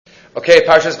Okay,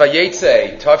 Parshas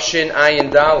Vayeitzei, Tavshin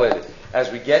Ayin Daled. As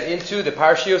we get into the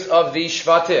Parshios of the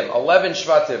Shvatim, 11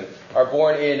 Shvatim are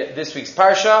born in this week's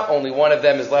Parsha. Only one of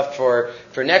them is left for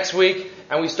next week.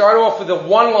 And we start off with a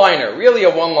one-liner, really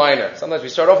a one-liner. Sometimes we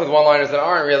start off with one-liners that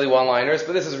aren't really one-liners,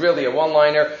 but this is really a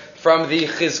one-liner from the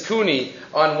Chizkuni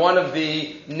on one of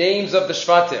the names of the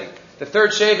Shvatim. The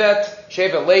third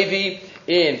Shevet Levi,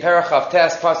 in Parachav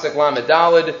Tes, Pasuk Lamed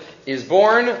Daled, is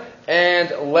born,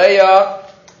 and Leah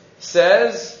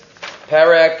says,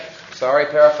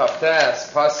 Parachav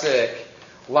Tes, Pasuk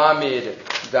Lamed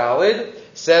Daled,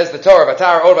 says the Torah,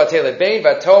 Vatar Od Vateled Bein,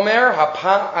 Vatomer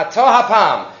Atah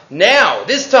Hapam. Now,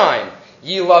 this time,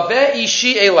 Yilaveh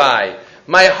Ishi Elai,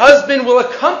 my husband will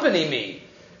accompany me.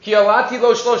 Ki alati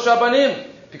lo shlosha banim,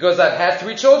 because I've had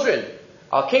 3 children.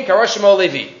 Al kin karashimo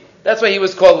Levi. That's why he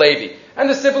was called Levi. And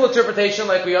the simple interpretation,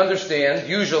 like we understand,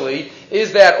 usually,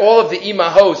 is that all of the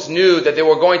imahos knew that there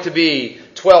were going to be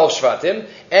 12 Shvatim,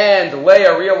 and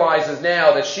Leah realizes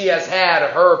now that she has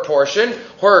had her portion,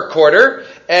 her quarter,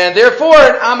 and therefore,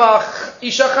 I'm a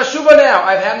Isha Chashuva now.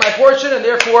 I've had my portion, and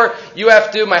therefore,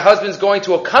 my husband's going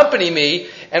to accompany me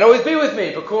and always be with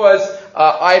me, because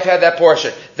I've had that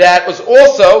portion. That was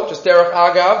also, just Derech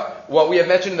Agav, what we have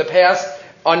mentioned in the past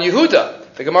on Yehuda.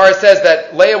 The Gemara says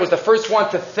that Leah was the first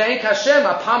one to thank Hashem,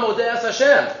 Apam Odeas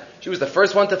Hashem. She was the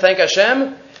first one to thank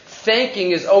Hashem.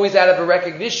 Thanking is always out of a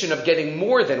recognition of getting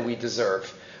more than we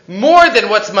deserve. More than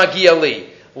what's Magia Li.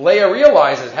 Leah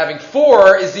realizes having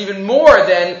 4 is even more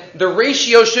than the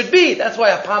ratio should be. That's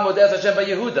why Apam Odeas Hashem by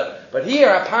Yehuda. But here,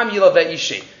 Apam Yilaveh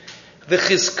Ishi. The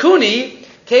Chizkuni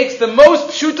takes the most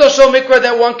Pshuto Shel Mikra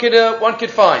that one could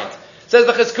find. Says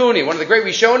the Chizkuni, one of the great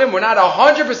Rishonim, we're not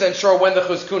 100% sure when the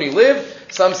Chizkuni lived.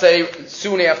 Some say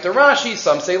soon after Rashi,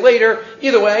 some say later.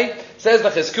 Either way, says the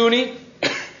Chizkuni,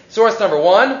 source number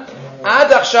 1,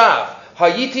 Ad Achshav,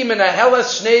 Hayiti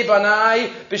Menaheles Shnei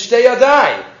Banai B'Shtei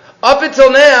Yadai. Up until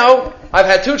now, I've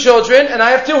had 2 children, and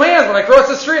I have 2 hands. When I cross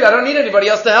the street, I don't need anybody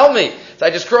else to help me. So I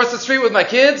just cross the street with my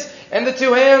kids, and the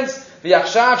 2 hands. The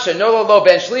Achshav, Shenolo Lo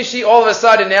Ben Shlishi, all of a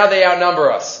sudden, now they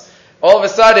outnumber us. All of a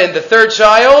sudden, the 3rd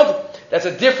child, that's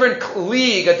a different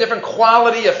league, a different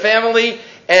quality of family,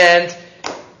 and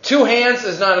 2 hands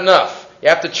is not enough. You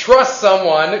have to trust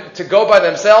someone to go by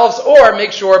themselves, or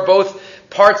make sure both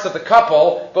parts of the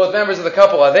couple, both members of the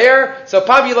couple are there. So,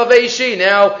 Pav Yilaveh Ishi,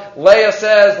 now Leah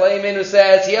Menu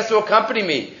says, he has to accompany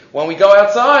me when we go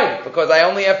outside, because I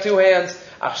only have 2 hands.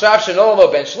 Achshav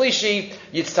Shenolo Ben Shlishi,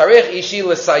 Yitztarich Ishi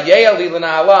L'Sayea Li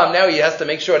L'Na'alam. Now he has to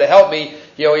make sure to help me.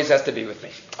 He always has to be with me.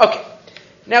 Okay.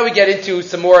 Now we get into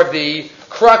some more of the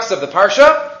crux of the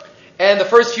Parsha, and the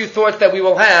first few thoughts that we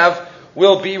will have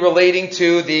will be relating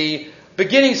to the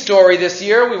beginning story this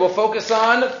year we will focus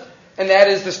on, and that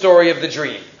is the story of the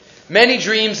dream. Many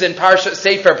dreams in Parsha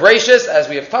Sefer Bereshis, as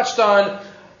we have touched on.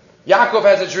 Yaakov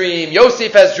has a dream,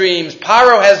 Yosef has dreams,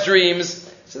 Paro has dreams.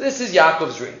 So this is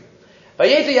Yaakov's dream.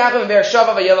 Vayeitzei Yaakov in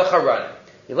Beersheva vayelech Haran.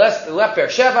 He left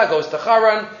Beersheva, goes to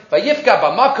Haran. Vayifka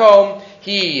b'makom.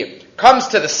 He comes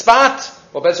to the spot.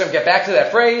 We'll get back to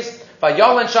that phrase.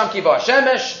 Vayolen sham ki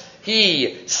v'ashemesh.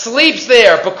 He sleeps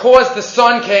there because the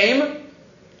sun came,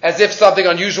 as if something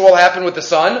unusual happened with the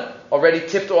sun, already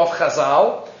tipped off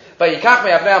Chazal. Vayikach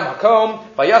me'avnei hakom,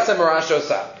 vayasem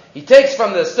marashosa. He takes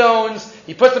from the stones,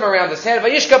 he puts them around his head,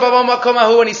 vayishka b'makom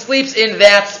ahu, and he sleeps in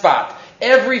that spot.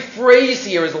 Every phrase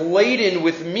here is laden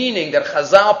with meaning that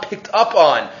Chazal picked up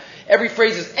on. Every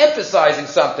phrase is emphasizing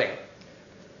something.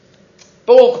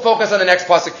 But we'll focus on the next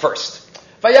pasuk first.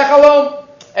 Vayachalom,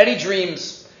 and he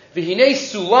dreams. V'hinei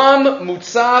sulam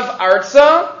mutzav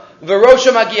arza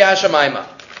v'rosha magia hashamayma.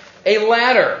 A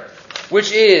ladder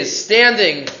which is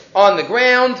standing on the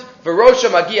ground.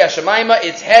 V'rosha magia hashamayma.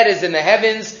 Its head is in the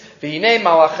heavens. V'hinei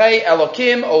malachei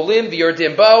elokim olim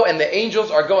v'yordim bo. And the angels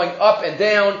are going up and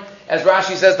down. As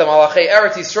Rashi says, the malachei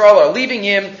Eretz Yisrael are leaving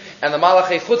him, and the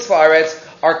malachei Chutz La'aretz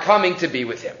are coming to be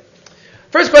with him.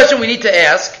 First question we need to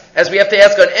ask, as we have to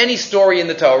ask on any story in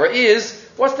the Torah, is,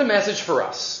 what's the message for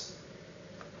us?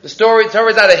 The Torah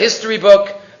is not a history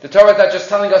book. The Torah is not just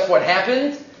telling us what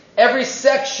happened. Every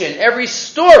section, every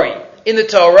story in the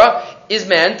Torah is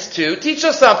meant to teach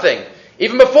us something.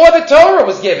 Even before the Torah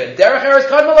was given, Derech Eretz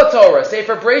Kadma Torah,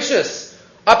 Sefer Bereshis,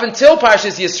 up until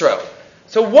Parshas Yisro.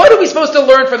 So what are we supposed to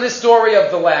learn from this story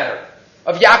of the ladder?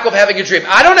 Of Yaakov having a dream?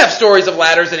 I don't have stories of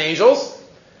ladders and angels.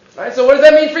 Right? So what does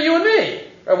that mean for you and me?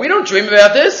 Right? We don't dream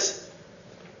about this.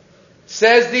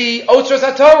 Says the Otzros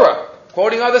HaTorah,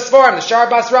 quoting other Svarim, the Shar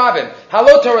Bas Rabim,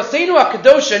 Halo Torah Seinu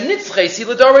HaKadosha Nitzchesi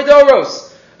L'Dorei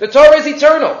Doros. The Torah is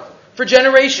eternal, for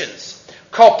generations.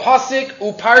 Kol Pasik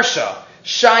Uparsha,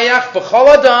 Shayach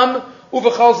B'chol Adam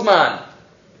Uv'chol Zman.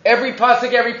 every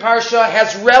pasuk, every parsha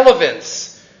has relevance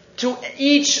to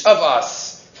each of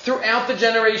us throughout the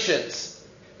generations.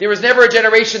 There was never a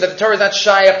generation that the Torah is not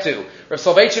shaykh to. Rav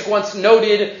Soloveitchik once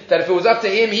noted that if it was up to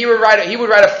him, he would write a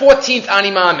 14th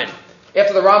Ani Mamin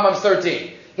after the Rambam's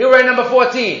 13. He would write number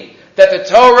 14. That the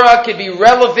Torah can be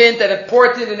relevant and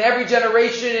important in every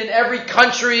generation, in every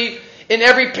country, in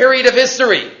every period of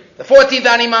history. The 14th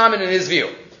Ani Mamin in his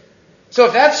view. So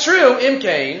if that's true,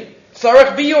 Imkain,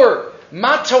 Sarach Biur,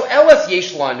 Ma To'elas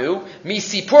Yesh Lanu, Mi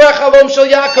Sipur HaChalom Shel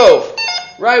Yaakov.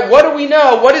 Right? What do we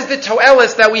know? What is the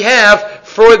To'elas that we have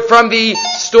from the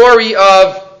story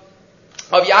of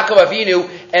Yaakov Avinu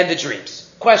and the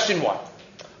dreams? Question 1.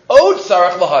 Od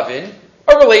Sarach Lahavin,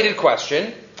 a related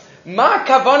question. Ma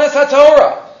Kavanas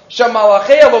HaTorah,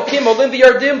 Shamalachei Elokim Olim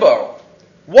V'Yardim Bo.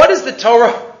 What is the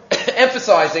Torah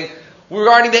emphasizing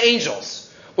regarding the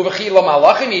angels? Does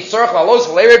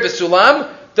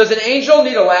an angel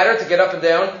need a ladder to get up and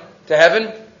down to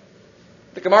heaven?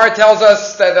 The Gemara tells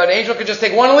us that an angel can just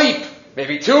take one leap,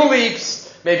 maybe 2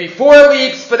 leaps, maybe 4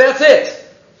 leaps, but that's it.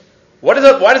 Why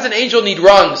does an angel need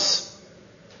rungs?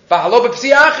 So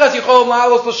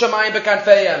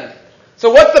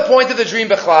what's the point of the dream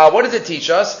Bechlal? What does it teach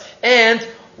us? And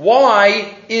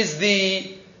why is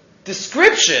the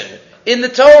description in the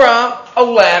Torah a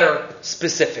ladder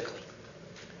specifically?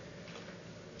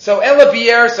 So Ela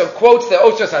Bier quotes the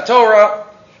Otzos HaTorah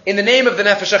in the name of the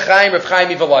Nefesh HaChaim of Chaim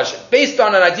Volozhin, based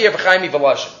on an idea of Chaim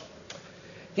Volozhin.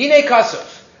 Hine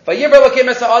Kasuf, Vayiver Elokim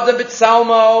es ha'adam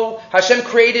b'tzalmo, Hashem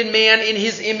created man in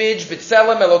His image,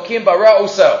 b'tzelem Elokim bara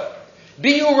oso.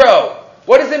 Biuro.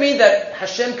 What does it mean that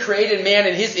Hashem created man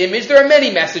in His image? There are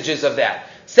many messages of that.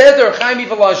 Says the Chaim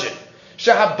Volozhin,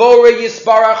 Shahabore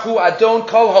Yisbarachu Adon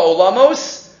Kol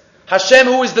Ha'olamos, Hashem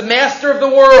who is the master of the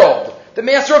world, the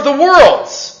master of the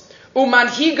worlds.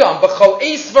 Umanhigam b'chol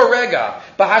eis v'rega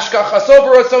b'hashgachaso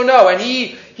v'rotzono, and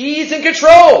he's in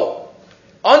control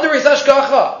under His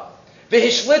hashgacha.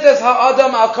 V'hishlitas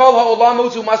ha'adam al kol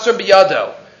ha'olamos u'masr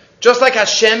biyado. Just like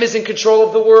Hashem is in control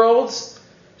of the worlds,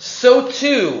 so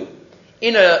too,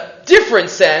 in a different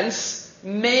sense,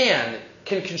 man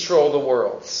can control the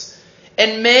worlds,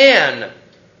 and man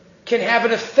can have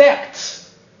an effect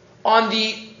on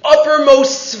the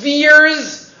uppermost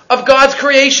spheres of God's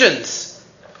creations.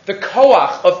 The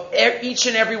koach of each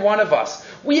and every one of us.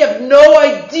 We have no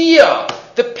idea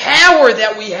the power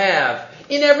that we have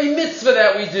in every mitzvah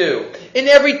that we do, in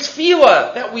every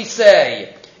tefillah that we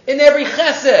say, in every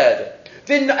chesed.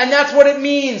 And that's what it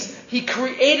means. He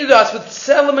created us with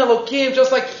Tselem Elokim,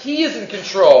 just like He is in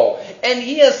control. And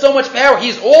He has so much power. He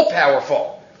is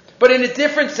all-powerful. But in a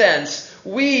different sense,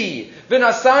 we,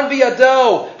 v'nasan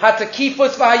v'yado,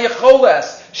 hatakifus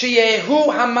v'hayecholes, sheyehu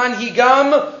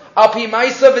hamanhigam,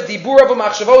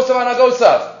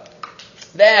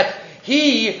 that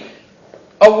He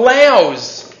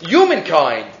allows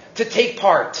humankind to take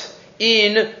part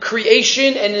in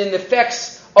creation and in the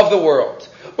effects of the world.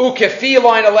 Ukefi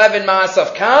line 11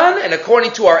 Ma'asav Kan, and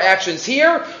according to our actions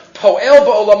here, Poel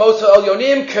ba'olamos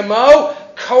ha'elyonim kemo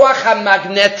koach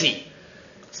ha'magneti.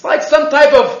 It's like some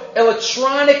type of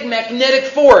electronic magnetic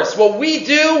force. What we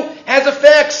do has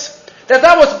effects. That's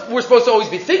not what we're supposed to always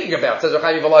be thinking about, says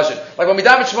Chaim Volozhin. Like when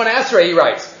Midav Shemona Esrei, he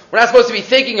writes, we're not supposed to be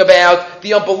thinking about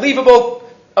the unbelievable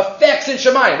effects in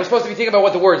Shemayim. We're supposed to be thinking about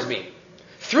what the words mean.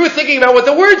 Through thinking about what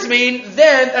the words mean,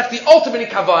 then that's the ultimate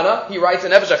kavana, he writes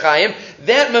in Nefesh HaChaim,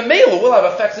 that Mamela will have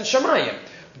effects in Shemayim.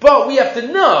 But we have to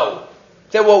know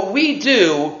that what we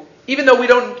do, even though we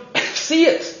don't see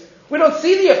it, we don't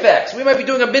see the effects. We might be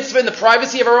doing a mitzvah in the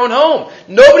privacy of our own home.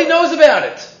 Nobody knows about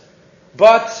it.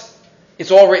 But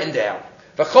it's all written down.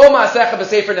 As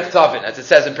it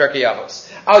says in Perkei Avos.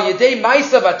 Al Yedei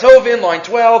Maisa Vatovin, line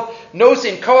 12,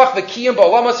 Nosim Koach V'Kiyim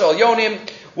Ba'olamos Elyonim.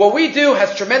 What we do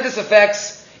has tremendous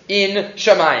effects in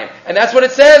Shamayim. And that's what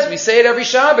it says. We say it every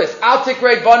Shabbos. Al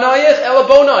Tikrei Banayich Ela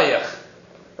Bonayich.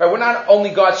 Right, we're not only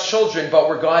God's children, but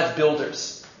we're God's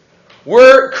builders.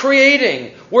 We're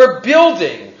creating, we're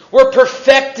building, we're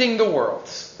perfecting the world.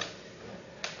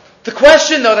 The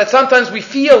question, though, that sometimes we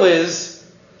feel is,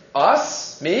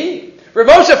 us? Me? Rav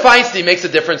Moshe Feinstein makes a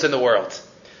difference in the world.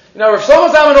 Rav Shlomo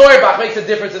Zalman Auerbach makes a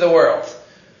difference in the world.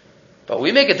 But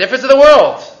we make a difference in the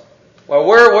world. Well,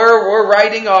 we're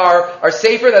writing our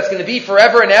sefer that's going to be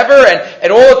forever and ever,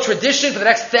 and all of tradition for the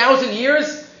next 1,000 years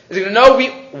is going to know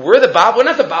we're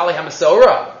not the Baalei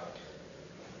HaMasorah.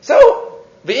 So,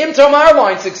 V'im Tomar,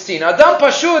 line 16, Adam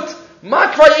Pashut,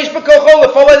 Ma Kvar Yesh B'Kocho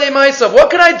L'Fol Adei Ma'asav. What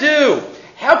can I do?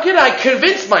 How can I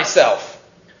convince myself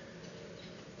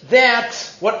that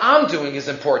what I'm doing is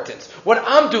important? What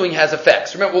I'm doing has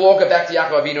effects. Remember, we'll all get back to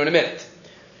Yaakov Avinu in a minute.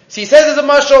 So he says as a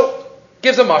mashal,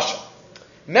 gives a mashal.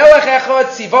 Melech echad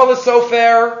tziva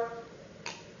l'sofer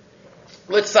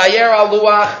l'tzayer al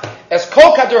luach as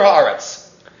kol kadur haaretz.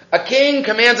 A king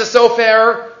commands a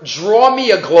sofer, draw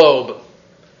me a globe.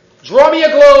 Draw me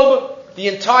a globe, the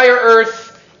entire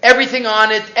earth, everything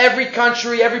on it, every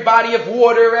country, every body of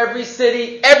water, every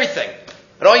city, everything.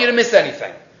 I don't want you to miss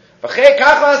anything. He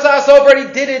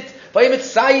did it.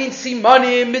 Vayeitzei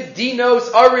simanim,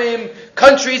 medinos, arim,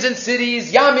 countries and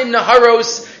cities, yamin,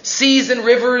 naharos, seas and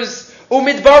rivers,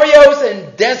 umidbarios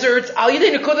and deserts, al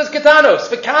yidei nekudas ketanos,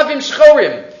 v'kavim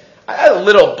shchorim.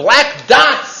 Little black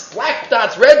dots,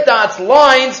 red dots,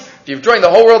 lines. If you're drawing the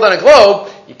whole world on a globe,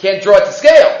 you can't draw it to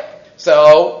scale.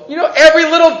 So, every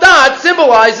little dot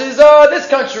symbolizes this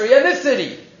country and this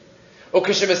city. He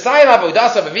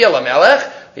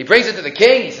brings it to the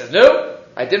king. He says, no,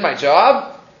 I did my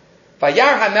job.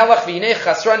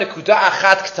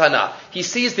 He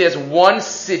sees there's one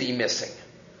city missing.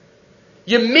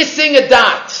 You're missing a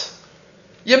dot.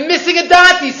 You're missing a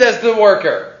dot, he says to the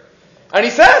worker. And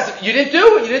he says, you didn't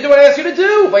do it. You didn't do what I asked you to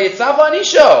do. Vayetzav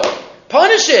la'anisho.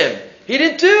 Punish him. He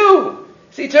didn't do.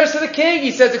 So he turns to the king.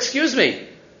 He says, excuse me,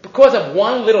 because of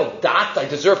one little dot, I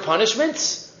deserve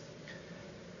punishments?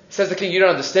 Says the king, you don't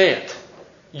understand.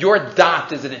 Your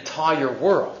dot is an entire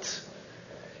world.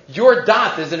 Your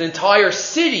dot is an entire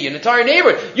city, an entire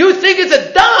neighborhood. You think it's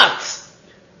a dot,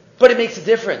 but it makes a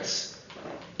difference.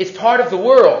 It's part of the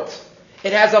world.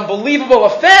 It has unbelievable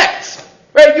effects.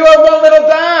 Right? You're one little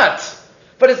dot.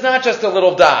 But it's not just a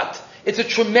little dot. It's a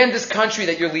tremendous country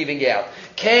that you're leaving out.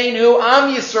 Keinu Am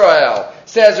Yisrael,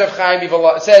 says Rav Chaim,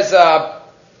 says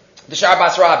the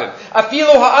Sharbas Rabbim.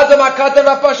 Afilu ha'adam ha'katan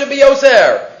v'pasha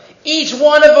b'yoser. Each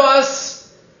one of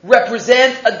us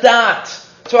represent a dot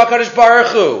to HaKadosh Baruch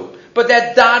Hu. But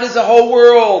that dot is a whole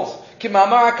world.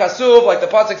 Kimamar Kasuv, like the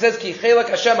pasuk says, Ki chelak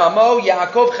Hashem amo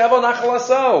Yaakov chevel nachal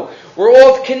aso. We're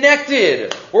all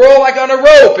connected. We're all like on a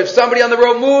rope. If somebody on the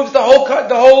rope moves, the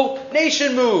whole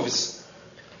nation moves.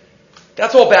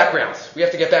 That's all background. We have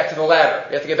to get back to the ladder.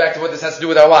 We have to get back to what this has to do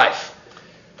with our life.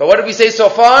 But what did we say so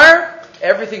far?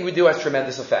 Everything we do has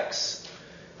tremendous effects.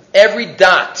 Every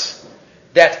dot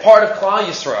that's part of Klal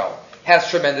Yisrael has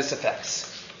tremendous effects.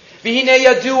 V'hinei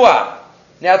yadua.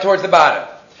 Now towards the bottom.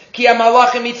 Ki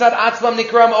hamalachim mitzad atzlam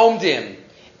nikram omdim.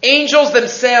 Angels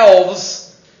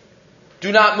themselves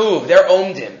do not move. They're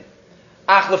omdim.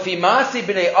 Ach lefi ma'aseh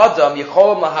b'nei adam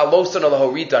yicholim lahalosan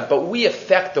lahoridan. But we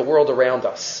affect the world around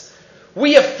us.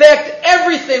 We affect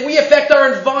everything. We affect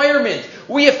our environment.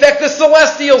 We affect the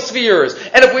celestial spheres.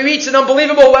 And if we reach an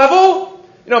unbelievable level,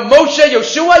 Moshe,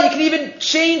 Yoshua, you can even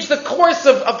change the course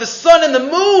of the sun and the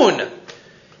moon.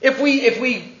 If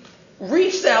we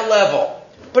reach that level.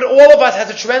 But all of us has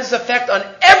a tremendous effect on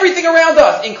everything around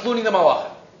us, including the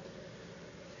malachim.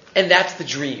 And that's the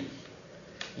dream.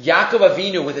 Yaakov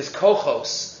Avinu with his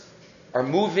kochos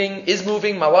is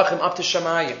moving malachim up to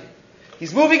Shamayim.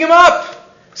 He's moving him up.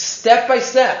 Step by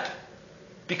step.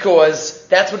 Because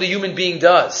that's what a human being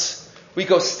does. We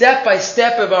go step by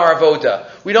step of our avoda.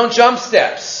 We don't jump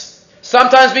steps.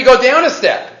 Sometimes we go down a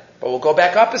step, but we'll go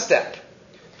back up a step.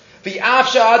 And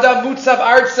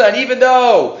even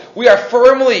though we are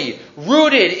firmly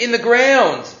rooted in the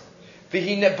ground,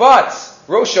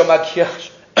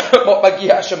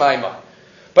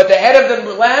 but the head of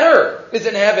the ladder is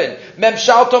in heaven. All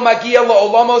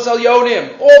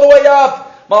the way up.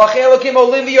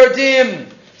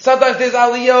 Sometimes there's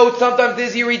aliyot, sometimes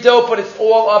there's yiridot, but it's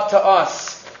all up to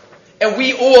us. And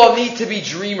we all need to be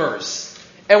dreamers.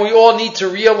 And we all need to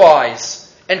realize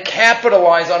and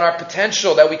capitalize on our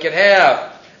potential that we can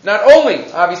have. Not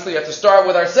only, obviously, we have to start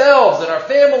with ourselves and our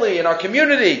family and our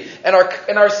community and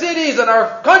our cities and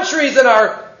our countries and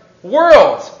our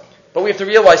world. But we have to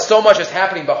realize so much is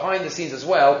happening behind the scenes as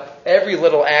well. Every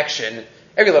little action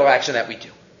that we do.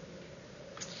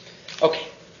 Okay.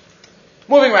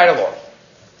 Moving right along.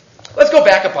 Let's go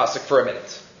back a pasuk for a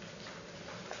minute.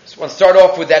 So I want to start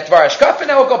off with that Dvar Hashkaf, and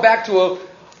now we'll go back to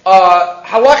a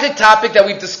halachic topic that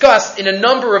we've discussed in a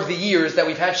number of the years that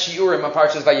we've had shiurim on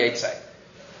Parshas Vayeitzei.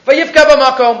 Vayifka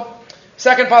b'makom,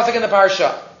 second pasuk in the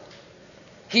parsha.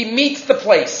 He meets the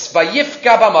place.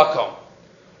 Vayifka b'makom.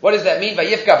 What does that mean?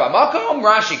 Vayifka b'makom.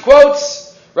 Rashi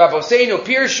quotes, Rabboseinu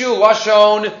Pirshu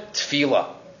Lashon Tefillah.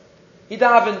 He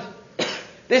davened.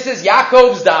 This is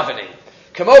Yaakov's davening.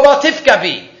 Kamo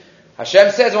tifkabi.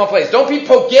 Hashem says in one place, don't be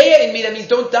pogeya in me, that means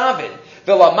don't daven.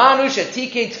 V'lamanu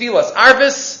shetikein tfilas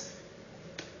arvis.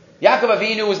 Yaakov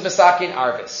Avinu was mesakin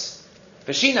arvis.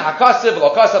 V'shina hakasav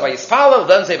v'lokasav vayispalo. It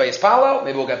doesn't say vayispalo.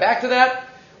 Maybe we'll get back to that.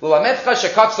 L'lametcha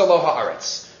shekaksa lo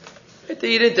haaretz.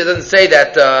 It doesn't say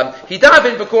that he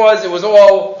davened because it was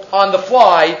all on the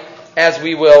fly as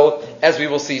we will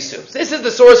see soon. So this is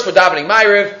the source for davening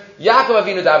Ma'ariv, Yaakov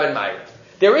Avinu daven Ma'ariv.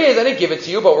 There is, I didn't give it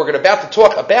to you, but we're about to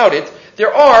talk about it.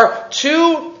 There are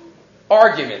two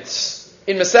arguments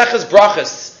in Maseches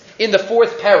Brachos in the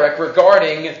fourth parak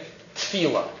regarding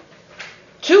tefillah.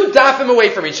 Two dafim away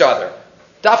from each other.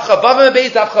 Daf Chavavim Abeis,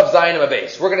 Daf Chav Zayinim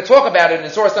Abeis. We're going to talk about it in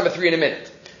source number 3 in a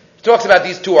minute. It talks about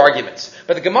these two arguments.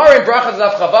 But the Gemara in Brachos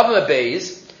Daf Chavavim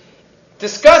Abeis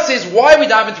discusses why we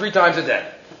daven 3 times a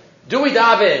day. Do we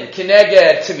daven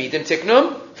Kineged Tamidim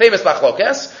Tiknum? Famous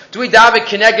Machlokes. Do we daven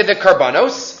Kineged the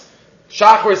Karbanos?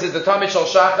 Shachris is the Tamid Shal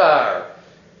Shachar.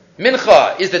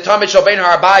 Mincha is the Tamid Shal Bein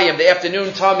Harabayim, the afternoon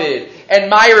Tamid.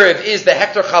 And Ma'ariv is the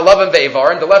Hektar Chalav and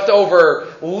Ve'evar, and the leftover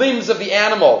limbs of the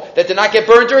animal that did not get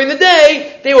burned during the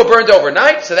day, they were burned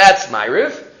overnight, so that's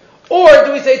Ma'ariv. Or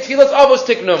do we say Tfilas Avos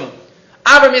Tiknum?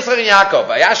 Avram, Yitzchak, and Yaakov.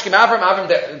 Vayashkim Avram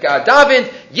daven,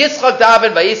 Yitzchak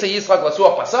daven, Vayeitzei Yitzchak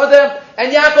lasuach pasadeh,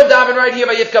 and Yaakov daven right here,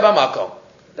 Vayivka b'makom.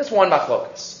 That's one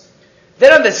machlokas.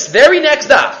 Then on this very next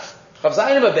daf, Chav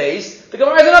Zayinim Abeis, the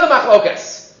Gemara has another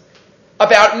machlokas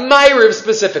about Ma'ariv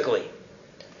specifically.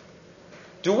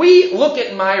 Do we look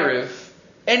at Ma'ariv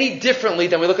any differently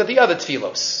than we look at the other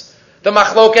tfilos? The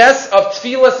machlokas of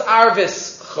Tfilas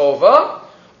Arvis Chova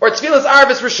or Tfilas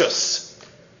Arvis Rishus?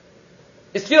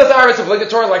 Is Tfilas Arvis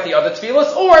obligatory like the other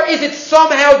tfilos, or is it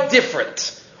somehow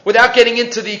different? Without getting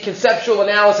into the conceptual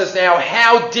analysis now,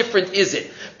 how different is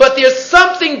it? But there's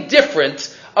something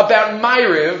different about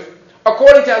Ma'ariv,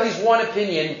 according to at least one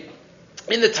opinion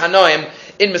in the Tanoim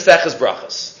in Maseches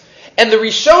Brachos. And the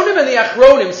Rishonim and the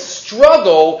Achronim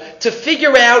struggle to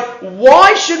figure out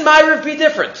why should Ma'ariv be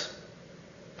different?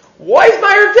 Why is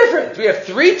Ma'ariv different? We have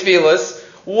 3 tfilos.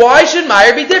 Why should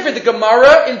Ma'ariv be different? The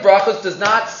Gemara in Brachos does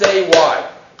not say why.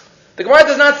 The Gemara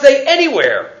does not say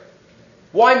anywhere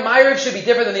why Ma'ariv should be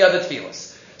different than the other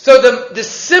tefillas. So the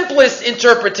simplest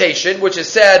interpretation, which is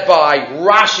said by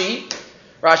Rashi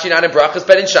not in Brachos,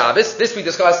 but in Shabbos, this we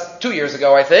discussed 2 years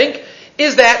ago, I think,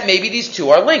 is that maybe these two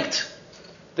are linked.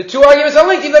 The two arguments are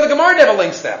linked, even though the Gemara never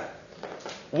links them.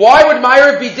 Why would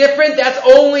Ma'ariv be different? That's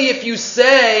only if you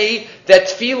say that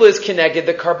tefillah is connected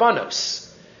the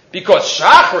karbanos. Because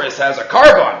Shachris has a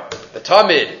carbon, the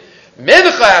Tamid.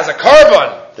 Mincha has a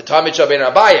carbon, the Tamid Shal Bein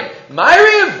Abayim.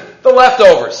 Ma'ariv, the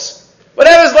leftovers.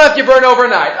 Whatever's left, you burn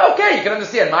overnight. Okay, you can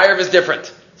understand. Ma'ariv is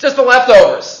different. It's just the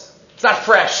leftovers. It's not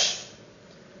fresh.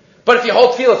 But if you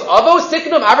hold tefillas avos,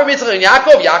 tiknum, Avram, Yitzchak, and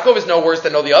Yaakov is no worse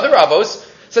than all the other avos.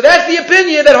 So that's the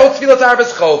opinion that holds tefillas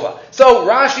arvis chova. So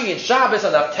Rashi and Shabbos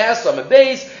and Avtes, on the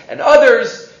base, and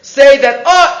others say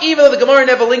that, even though the Gemara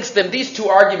never links them, these two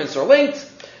arguments are linked.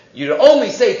 You'd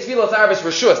only say Tfilas Arvis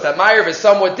Rishus, that Ma'ariv is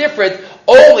somewhat different,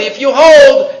 only if you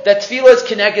hold that Tfilah is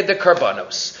connected to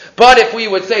Karbanos. But if we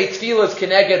would say Tfilah is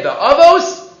connected to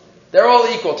Avos, they're all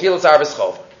equal, Tfilas Arvis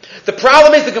Chov. The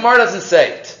problem is the Gemara doesn't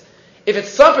say it. If it's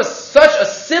such a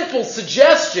simple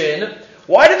suggestion,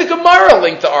 why did the Gemara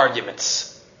link the arguments?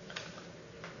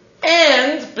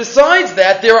 And besides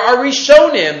that, there are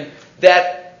Rishonim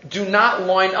that do not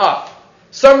line up.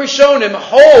 Some Rishonim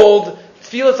hold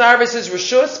Tfilas Arvis is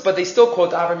Rishus, but they still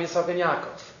quote Avram, Yitzchak, and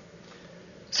Yaakov.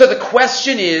 So the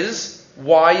question is,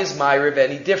 why is Ma'ariv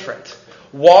any different?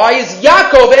 Why is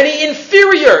Yaakov any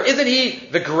inferior? Isn't he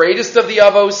the greatest of the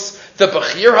Avos, the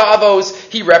Bechir HaAvos?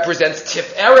 He represents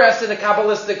Tif'eres in a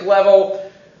Kabbalistic level.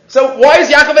 So why is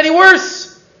Yaakov any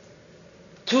worse?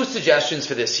 2 suggestions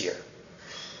for this year.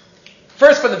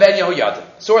 First from the Ben Yehoyadim.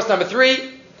 Source number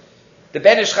 3, the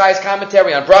Ben Ish Chai's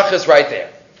commentary on Brachos right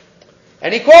there.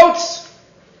 And he quotes,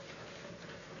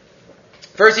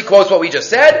 first he quotes what we just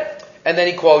said, and then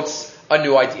he quotes a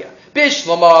new idea.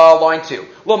 Bishlama, line 2.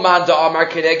 Loman da'amar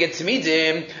keneged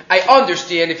tmidim. I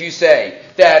understand if you say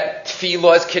that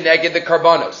tefillah is keneged the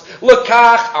karbanos.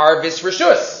 Lekach arvis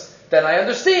rishus. Then I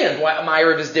understand why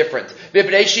Ma'ariv is different.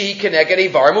 V'bnei shehi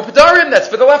keneged evarim u'pedarim. That's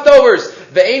for the leftovers.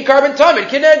 Ve'ein carbon tamid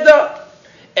kenegda.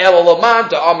 Ela loman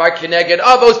da'amar keneged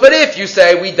avos. But if you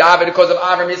say we daven because of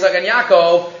Avram, Yitzchak, and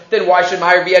Yaakov, then why should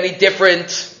Ma'ariv be any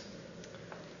different?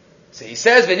 So he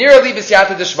says, V'nira li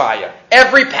b'siyata d'shmaya.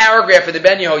 Every paragraph of the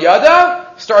Ben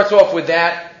Yehoyada starts off with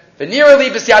that. V'nira li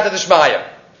b'siyata d'shmaya.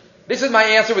 This is my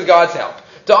answer with God's help.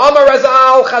 Da'amar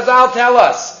Razal, Chazal tell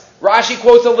us. Rashi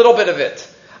quotes a little bit of it.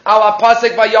 Ala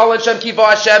pasek v'yolad shem kiva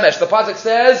hashemesh. The pasek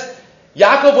says,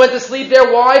 Yaakov went to sleep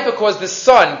there. Why? Because the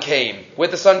sun came.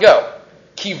 Where'd the sun go?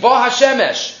 Kiva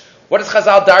hashemesh. What does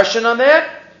Chazal darshan on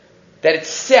that? That it's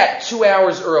set 2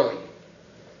 hours early.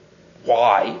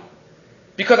 Why?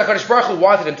 Because HaKadosh Baruch Hu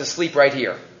wanted him to sleep right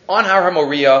here, on Har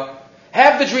HaMoriah,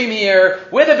 have the dream here,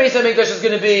 where the Beis HaMikdash is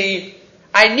going to be.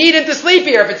 I need him to sleep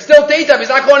here. If it's still daytime, he's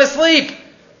not going to sleep.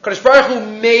 Kadosh Baruch Hu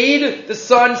made the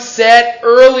sun set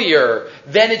earlier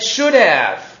than it should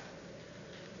have.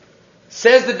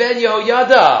 Says the Ben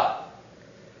Yehoyada.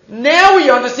 Now we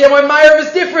understand why Ma'ariv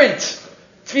is different.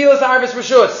 Tfilas Arvis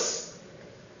Rishus.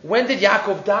 When did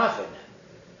Yaakov daven?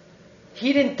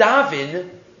 He didn't daven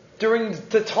during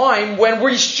the time when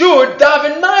we should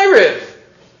daven Ma'ariv.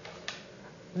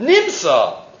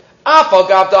 Nimsa. Afal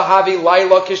Gavda Havi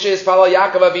Laila Kishes Fala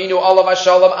Yaakov Avinu Olav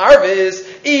Hashalom Arvis.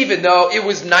 Even though it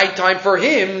was nighttime for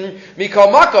him,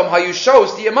 Mikol Makom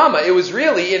Hayushos Diyamama. It was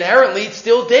really inherently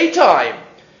still daytime.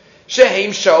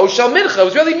 Shehem Sho Shal Mincha. It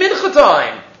was really Mincha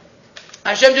time.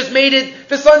 Hashem just made it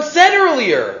the sun set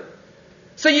earlier.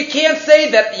 So you can't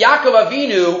say that Yaakov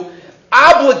Avinu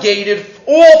obligated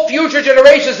all future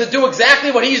generations to do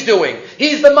exactly what he's doing.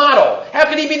 He's the model. How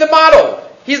can he be the model?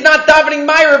 He's not davening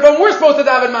Ma'ariv, but we're supposed to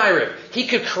daven Ma'ariv. He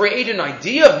could create an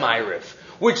idea of Ma'ariv,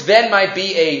 which then might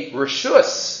be a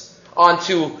reshus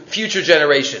onto future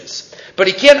generations. But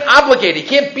he can't obligate, he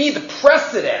can't be the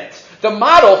precedent, the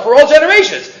model for all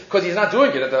generations, because he's not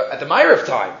doing it at the Ma'ariv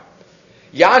time.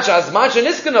 Just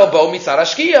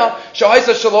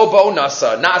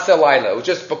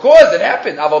because it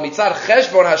happened.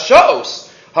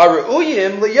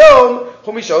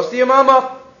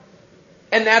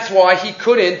 And that's why he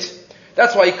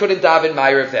couldn't daven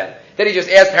Ma'ariv then. Then he just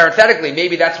asked parenthetically,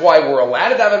 maybe that's why we're allowed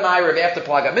to daven Ma'ariv after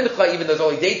Plaga Mincha, even though it's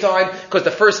only daytime, because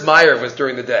the first Ma'ariv was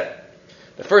during the day.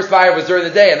 The first Ma'ariv was during the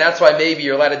day, and that's why maybe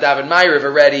you're allowed to daven Ma'ariv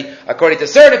already, according to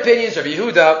certain opinions of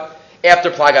Yehuda,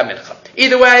 after Plaga Mincha.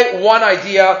 Either way, one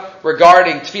idea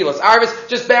regarding Tfilas Arvis.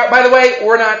 Just by the way,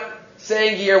 we're not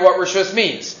saying here what Rishus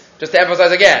means. Just to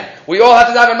emphasize again, we all have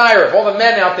to daven Ma'ariv. All the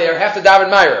men out there have to daven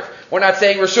Ma'ariv. We're not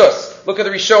saying Rishus. Look at the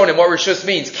Rishonim, what Rishus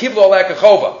means. Kiblo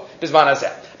lekachova, bizman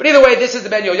hazeh. But either way, this is the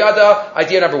Ben Yehoyada,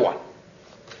 idea number one.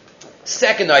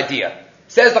 Second idea,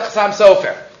 says the Chassam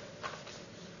Sofer.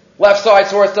 Left side,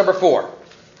 source number 4.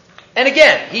 And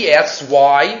again, he asks,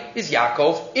 why is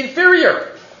Yaakov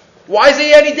inferior? Why is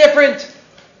he any different?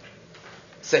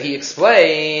 So he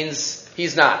explains,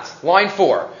 he's not. Line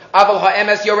 4. Aval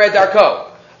ha'emes yored darko.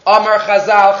 Amar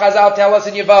Chazal tell us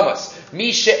in Yevamos.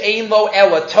 Misha ein lo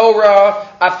ela Torah,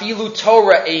 afilu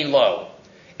Torah ein lo.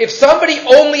 If somebody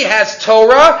only has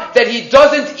Torah, then he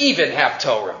doesn't even have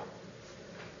Torah.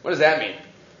 What does that mean?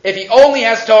 If he only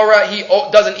has Torah, he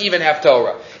doesn't even have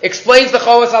Torah. Explains the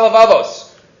Chovas Halavavos.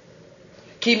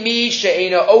 Ki mi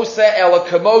she'ena osa ela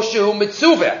kamoshehu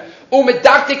mitzuveh.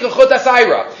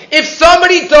 If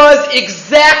somebody does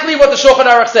exactly what the Shulchan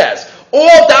Aruch says,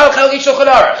 all Dal Chalki Shulchan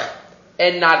Aruch,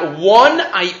 and not one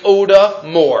iota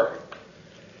more,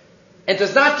 and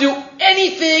does not do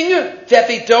anything that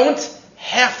they don't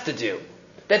have to do,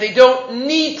 that they don't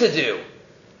need to do,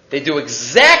 they do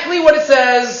exactly what it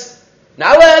says,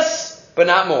 not less, but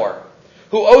not more.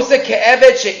 Hu osa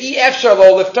ke'eved she'i efshar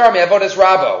lo liftar me'avodas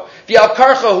rabo. V'al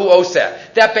karcha hu osa.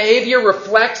 That behavior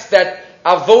reflects that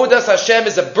Avodas Hashem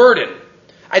is a burden.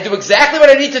 I do exactly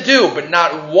what I need to do, but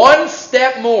not one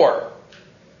step more.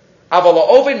 If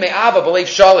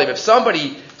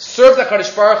somebody serves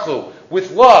HaKadosh Baruch Hu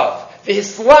with love,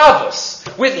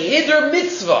 v'hislavus, with hider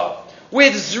mitzvah,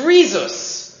 with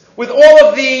zrizus, with all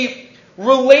of the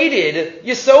related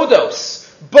yesodos,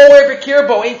 boer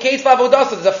b'kirbo, in case la'avodas,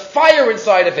 there's a fire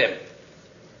inside of him,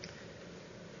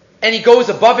 and he goes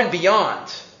above and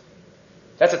beyond,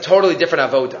 that's a totally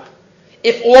different avodah.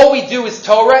 If all we do is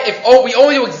Torah, we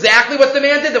only do exactly what's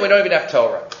demanded, then we don't even have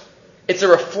Torah. It's a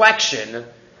reflection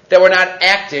that we're not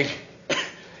acting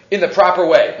in the proper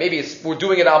way. Maybe we're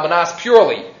doing it al-manas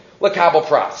purely, l'kabel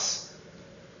pras.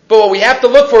 But what we have to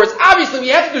look for is, obviously we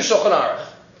have to do Shulchan Aruch,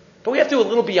 but we have to do a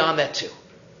little beyond that too.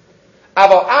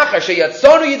 Aval achar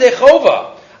sheyatzonu yidei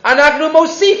chova, anachnu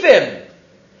mosifim.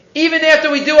 Even after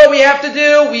we do what we have to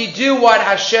do, we do what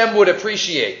Hashem would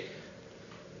appreciate.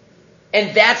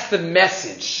 And that's the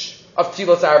message of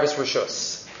Tfilas Arvis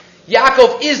Rishus.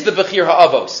 Yaakov is the Bechir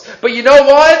Ha'avos. But you know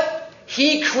what?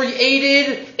 He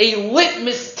created a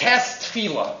litmus test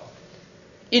tefillah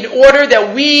in order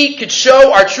that we could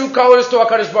show our true colors to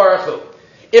HaKadosh Baruch Hu.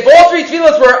 If all 3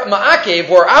 tefillahs were ma'akev,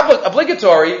 were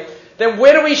obligatory, then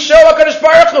where do we show HaKadosh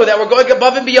Baruch Hu that we're going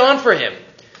above and beyond for him?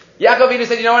 Yaakov Avinu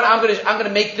said, you know what? I'm going to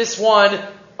make this one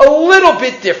a little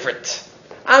bit different.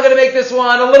 I'm going to make this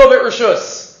one a little bit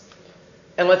Rishus.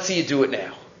 And let's see you do it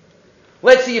now.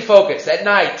 Let's see you focus at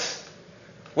night,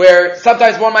 where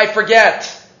sometimes one might forget.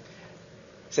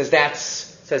 Says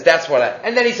that's what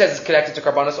and then he says it's connected to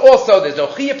Karbanos also. There's no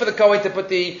chiyah for the Kohen to put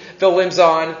the limbs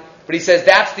on. But he says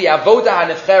that's the Avodah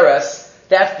HaNefcheres,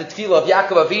 that's the tefillah of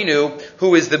Yaakov Avinu,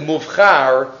 who is the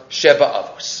Muvchar Sheba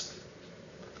Avos.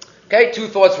 Okay, 2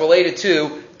 thoughts related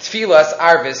to Tfilas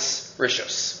Arvis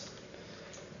Rishos.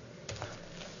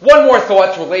 One more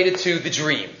thought related to the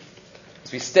dream.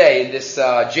 As we stay in this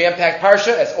jam-packed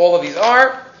parsha, as all of these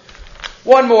are.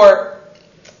 One more.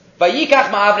 Vayikach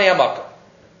ma'avnei hamaka.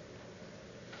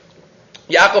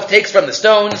 Yaakov takes from the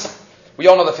stones. We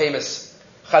all know the famous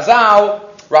Chazal.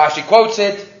 Rashi quotes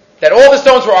it, that all the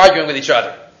stones were arguing with each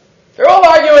other. They're all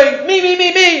arguing,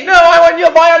 me. No, I want you,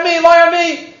 lie on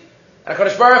me. And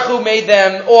HaKadosh Baruch Hu made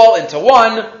them all into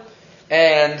one,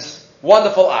 and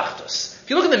wonderful achdus. If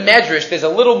you look at the Medrash, there's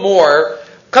a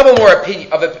couple more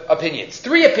opinions.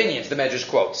 3 opinions the Medrash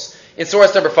quotes in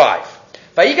source number 5.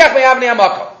 Vayikach me'avnei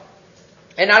hamaka.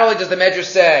 And not only does the Medrash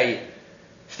say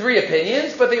 3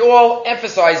 opinions, but they all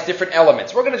emphasize different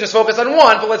elements. We're going to just focus on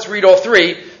one, but let's read all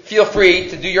 3. Feel free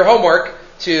to do your homework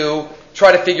to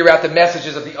try to figure out the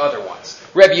messages of the other ones.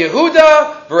 Reb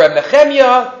Yehuda, Reb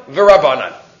Nechemia,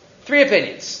 V'Rabbanan. 3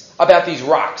 opinions about these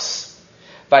rocks.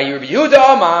 By Reb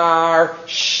Yehuda Amar,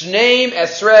 Shneim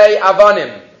Esrei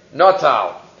Avanim,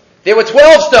 Notal. There were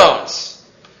 12 stones.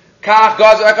 Kach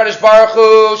Gazu HaKadosh Baruch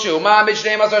Hu, She'umam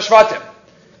B'Shneim Asar Shvatim.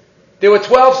 There were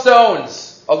 12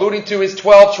 stones, alluding to his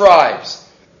 12 tribes.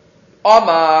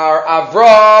 Amar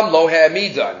Avram lo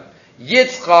ha'amidan,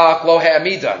 Yitzchak lo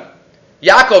ha'amidan.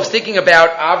 Yaakov's thinking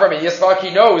about Avram and Yitzchak. He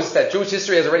knows that Jewish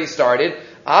history has already started.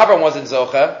 Avram wasn't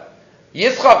Zocha.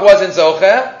 Yitzchak wasn't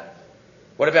Zocha.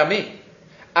 What about me?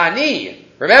 Ani.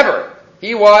 Remember,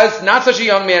 he was not such a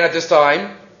young man at this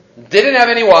time. Didn't have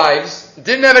any wives.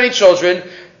 Didn't have any children.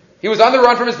 He was on the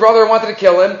run from his brother who wanted to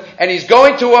kill him. And he's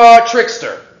going to a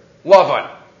trickster,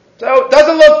 Lavan. So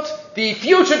the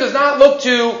future does not look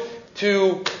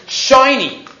too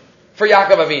shiny for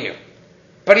Yaakov Avinu.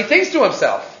 But he thinks to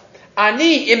himself,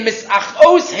 Ani im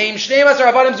misachos heim shnei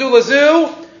masar avadim zu lazu.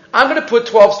 I'm going to put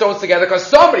 12 stones together because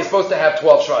somebody's supposed to have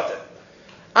 12 shvatim.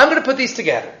 I'm going to put these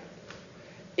together.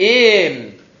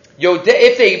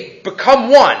 If they become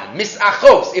one,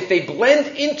 misachos, if they blend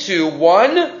into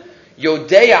one,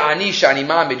 yodeya ani shani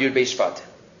ma mid yud beis shvatim.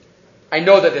 I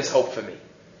know that there's hope for me.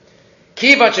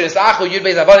 Kivan shenisachos yud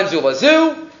beis avadim zu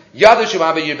lazu, yadu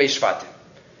shuma mid yud beis shvatim.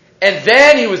 And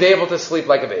then he was able to sleep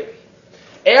like a baby.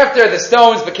 After the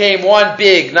stones became one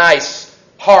big, nice,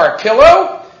 hard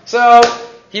pillow, so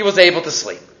he was able to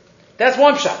sleep. That's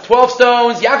one shot. 12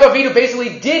 stones. Yaakov Avinu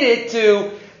basically did it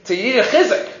to you need a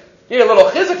chizik. You need a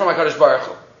little chizik from HaKadosh Baruch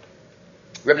Hu.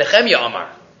 Reb Nechemia Amar.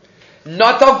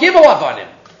 Natal Gimel Avanim.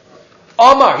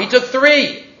 Amar. He took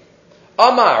 3.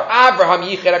 Amar. Abraham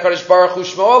Yichid HaKadosh Baruch Hu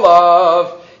Shmo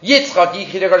Olav. Yitzchak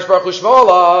Yichid HaKadosh Baruch Hu Shmo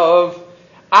Olav.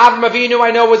 Abraham Avinu, I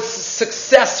know, was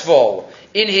successful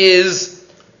in his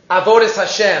Avodas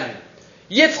Hashem.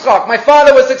 Yitzchak, my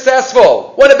father was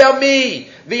successful. What about me?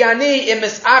 V'ani im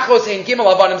misachos hein gimel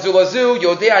avanim zulazu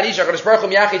yodei ani shakadosh baruch hu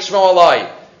miyachid shmo alai.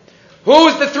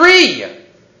 Who's the 3?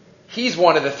 He's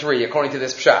one of the 3, according to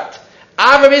this pshat.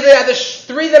 Avram is the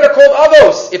 3 that are called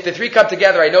avos. If the 3 come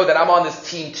together, I know that I'm on this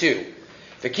team too.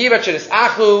 V'kivat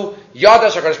shenisachu yada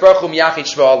shakadosh baruch hu miyachid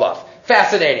shmo alav.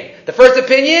 Fascinating. The first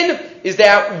opinion is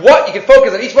that you can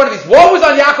focus on each one of these. What was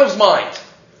on Yaakov's mind?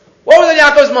 What was on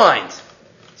Yaakov's mind?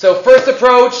 So first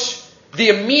approach, the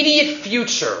immediate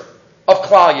future of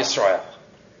Klal Yisrael,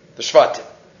 the Shvatim.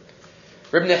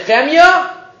 Reb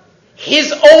Nechemia,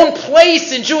 his own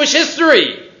place in Jewish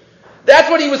history. That's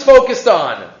what he was focused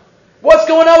on. What's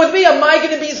going on with me? Am I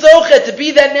going to be Zochet, to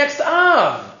be that next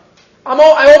Av?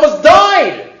 I almost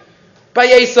died by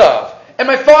Esav. And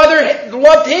my father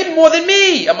loved him more than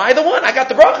me. Am I the one? I got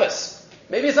the brachas.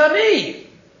 Maybe it's not me.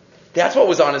 That's what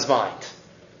was on his mind.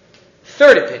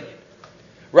 Third opinion.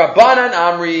 Rabbanan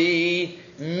Amri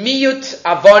Miyut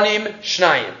Avonim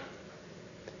Shnayim.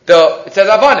 It says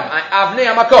Avonim, Avnei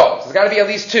Hamako. So there's got to be at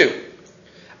least 2.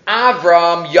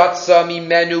 Avram Yatsa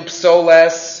Mimenu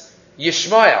Psoles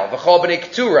Yishmael V'chol B'nei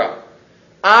Keturah.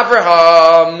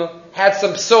 Avraham had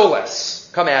some psoles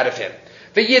come out of him.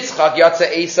 V'Yitzchak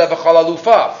Yatsa Esav V'chol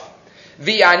Alufav.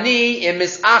 V'ani im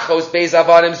misachos beis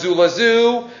avanim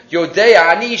zulazu yodei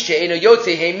ani she'enu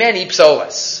yotze heimeni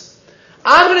psoles.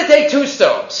 I'm going to take 2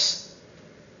 stones.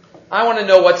 I want to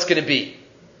know what's going to be.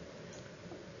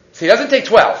 So he doesn't take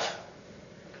 12.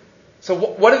 So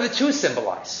what do the 2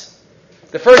 symbolize?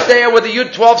 The first day were the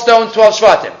 12 stones, 12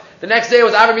 shvatim. The next day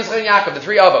was Avram, Yitzchak, and Yaakov, the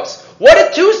 3 avos. What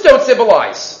did 2 stones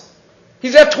symbolize?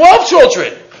 He's going to have 12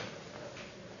 children.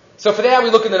 So for that we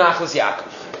look in the Nachlas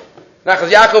Yaakov. Nachlas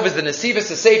Yaakov is the Nesivos,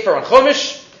 the Sefer on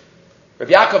Chumash. Rav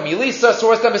Yaakov Milisa,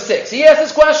 source number 6. He asked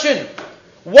this question.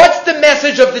 What's the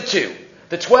message of the 2?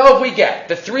 The 12 we get,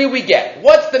 the 3 we get.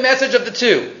 What's the message of the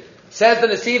 2? Says the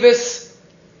Nesivos,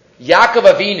 Yaakov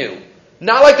Avinu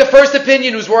Not like the first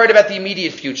opinion who's worried about the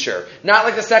immediate future. Not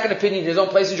like the second opinion, his own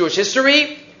place in Jewish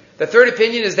history. The third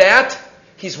opinion is that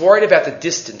he's worried about the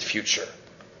distant future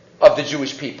of the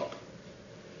Jewish people.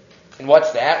 And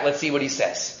what's that? Let's see what he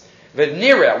says.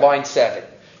 V'nira, line 7.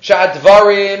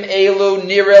 Sha'advarim elu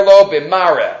nira lo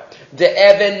b'mara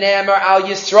de'even ne'emar al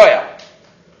Yisrael.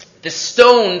 The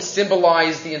stone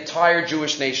symbolized the entire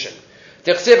Jewish nation.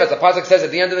 Tichsiv, as the pasuk says at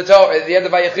the end of the Torah, at the end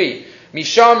of Vayeitzei,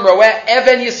 Misham roeh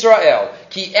even Yisrael,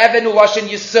 ki even ulashin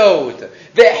yisod.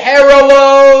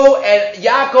 Ve'heralo, and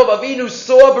Yaakov Avinu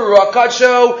saw b'ruach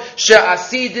kadsho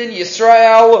she'asidin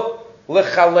Yisrael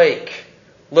lechalek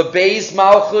lebeis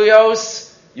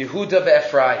malchuyos Yehuda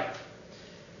ve'Ephraim.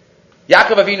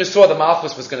 Yaakov Avinu saw the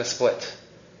Malchus was going to split.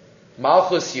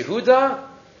 Malchus Yehuda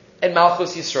and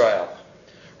Malchus Yisrael.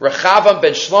 Rechavam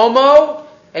ben Shlomo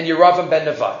and Yeravam ben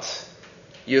Nevat.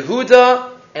 Yehuda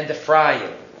and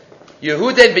Ephraim.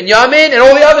 Yehuda and Binyamin and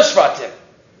all the other Shvatim.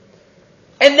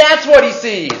 And that's what he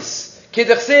sees.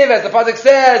 Kidachsiv, as the pasuk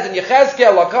says in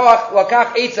Yechezkel,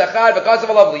 lakach eitz echad v'kazav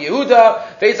alav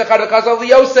liYehuda, v'eitz echad v'kazav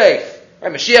liYosef.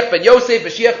 Mashiach ben Yosef,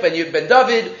 Mashiach ben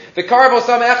David, v'karav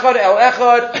osam echad el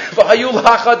echad, v'hayul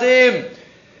hachadim.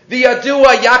 The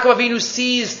Yadua, Yaakov Avinu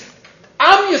sees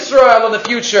Am Yisrael in the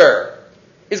future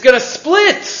is going to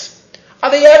split. Are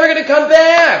they ever going to come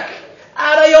back?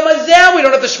 Ad hayom hazeh, we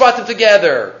don't have the Shvatim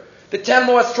together. The 10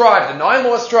 lost tribes, the 9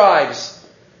 lost tribes.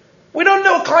 We don't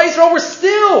know. Klal Yisrael, we're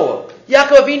still.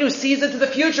 Yaakov Avinu sees into the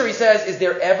future. He says, is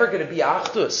there ever going to be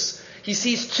Achdus? He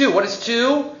sees 2. What is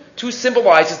 2? 2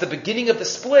 symbolizes the beginning of the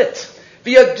split.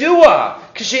 V'yadua,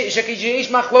 shekish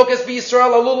machlokas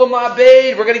b'Yisrael alulam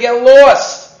la'abeid. We're going to get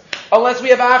lost unless we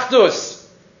have Achdus.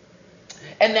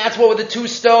 And that's what were the 2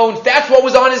 stones. That's what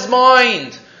was on his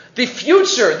mind. The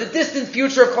future, the distant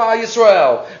future of Klal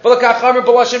Yisrael.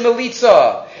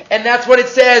 And that's what it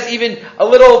says, even a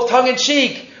little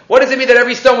tongue-in-cheek. What does it mean that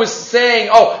every stone was saying,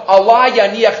 oh, Allah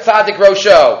yaniach tzadik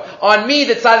rosho. On me,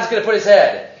 the tzaddik is going to put his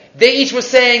head. They each were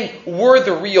saying, we're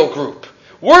the real group.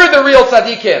 We're the real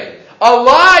tzaddikim.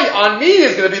 Allah on me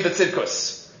is going to be the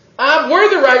tzidkus. We're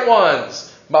the right ones.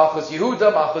 Malchus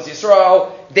Yehuda, Malchus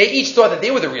Yisrael. They each thought that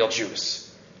they were the real Jews.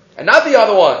 And not the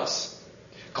other ones.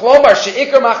 Klomar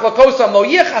she'ikar machlokosam lo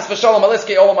yichas v'shalom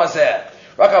aliskei olam hazeh.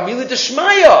 Rak amili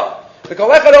d'shmaya.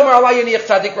 V'kol echad omer Allah yaniach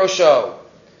tzadik rosho.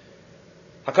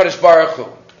 HaKadosh Baruch Hu.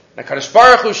 And HaKadosh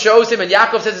Baruch Hu shows him, and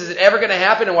Yaakov says, is it ever going to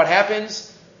happen? And what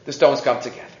happens? The stones come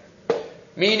together.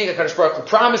 Meaning, HaKadosh Baruch Hu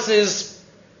promises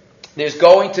there's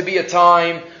going to be a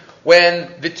time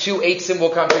when the 2 eitzim will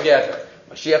come together.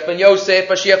 Mashiach ben Yosef,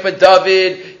 Mashiach ben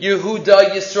David,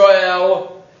 Yehuda,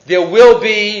 Yisrael. There will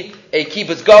be a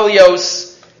kibbutz galios.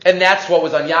 And that's what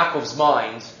was on Yaakov's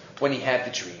mind when he had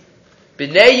the dream.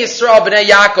 B'nai Yisrael, B'nai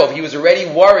Yaakov. He was already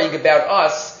worrying about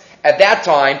us at that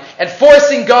time and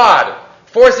forcing God,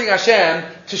 forcing Hashem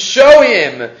to show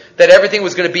him that everything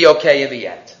was going to be okay in the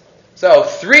end. So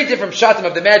 3 different pshatim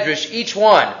of the Medrash, each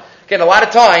one. Again, a lot of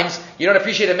times you don't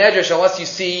appreciate a Medrash unless you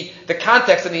see the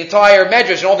context of the entire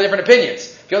Medrash and all the different opinions.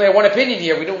 If you only had one opinion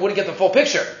here, we wouldn't get the full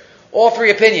picture. All 3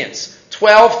 opinions,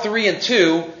 12, 3, and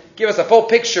 2, give us a full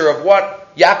picture of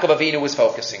what Yaakov Avinu was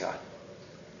focusing on.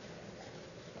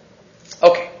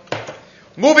 Okay.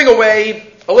 Moving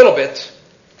away a little bit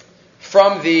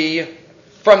from the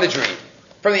dream,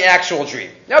 from the actual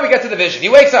dream. Now we get to the vision. He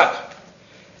wakes up.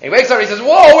 And he wakes up and he says,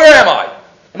 whoa, where am I?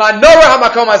 Manora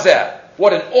hamakom hazeh.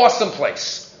 What an awesome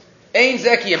place. Ein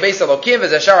zeki and beis elokim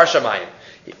v'zeshar hashamayim.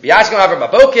 He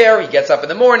gets up in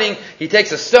the morning, he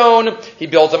takes a stone, he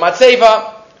builds a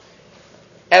matzeva.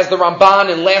 As the Ramban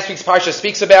in last week's parsha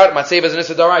speaks about, matzeva is an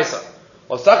issa d'oraisa.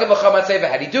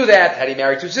 How do you do that? How do you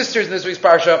marry 2 sisters in this week's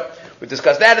parsha? We've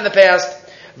discussed that in the past.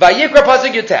 Vayikra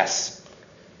pasuk Yutes.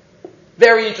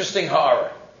 Very interesting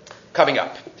ha'ara coming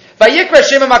up. Vayikra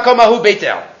shema makomahu Beit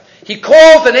El. He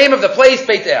calls the name of the place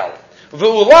Beit El.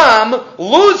 V'ulam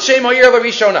Luz shem ha'ir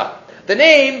l'rishona. The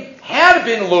name had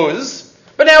been Luz,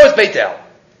 but now it's Beit El.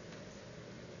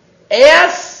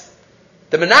 As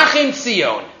the Menachem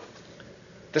Tzion,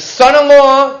 the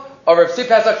son-in-law of Rav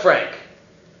Tzipazak Frank,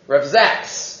 Rav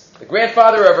Zaks, the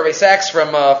grandfather of Rav Zaks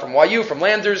from YU, from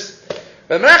Landers,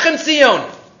 Rav Menachem Tzion.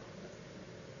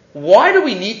 Why do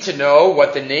we need to know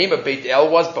what the name of Beit El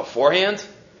was beforehand?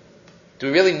 Do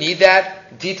we really need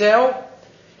that detail?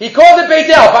 He called it Beit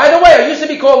El. By the way, it used to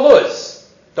be called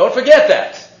Luz. Don't forget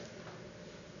that.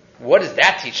 What is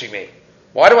that teaching me?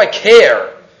 Why do I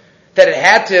care that it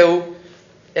had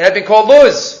been called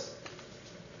Luz?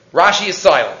 Rashi is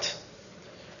silent.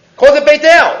 Called it Beit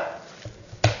El.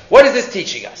 What is this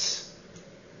teaching us?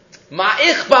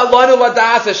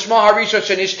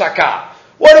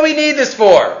 What do we need this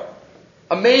for?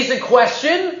 Amazing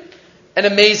question, an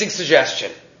amazing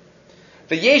suggestion.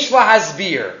 V'yesh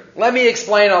lahasbir. Let me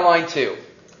explain on line 2.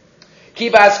 Ki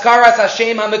ba'azkaras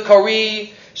Hashem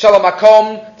ha'mekori shalom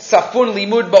makom tzafun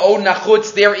limud ba'od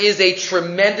nachutz. There is a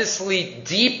tremendously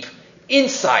deep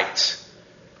insight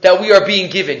that we are being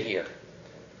given here,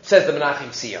 says the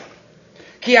Menachem Sion.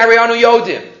 Ki harianu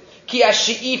yodim ki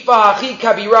ashi'ifa hachi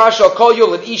kabira shel kol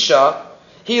yolad isha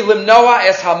hi limnoa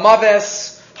es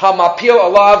hamaves hamapil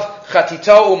alav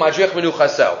chatito u'madrich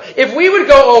menuchaso. If we would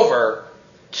go over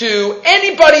to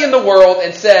anybody in the world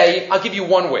and say, I'll give you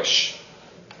one wish.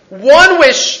 One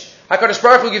wish. HaKadosh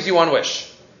Baruch Hu gives you one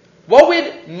wish. What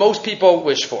would most people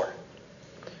wish for?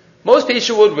 Most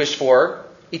people would wish for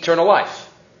eternal life.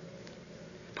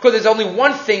 Because there's only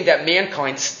one thing that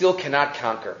mankind still cannot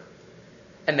conquer.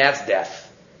 And that's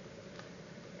death.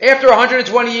 After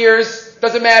 120 years,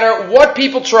 doesn't matter what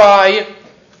people try,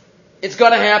 it's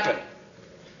going to happen.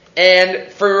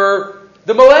 And for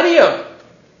the millennium,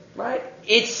 right?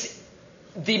 It's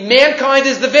the mankind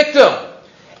is the victim.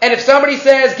 And if somebody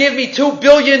says, give me $2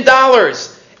 billion and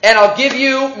I'll give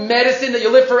you medicine that you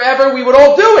live forever, we would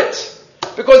all do it.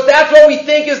 Because that's what we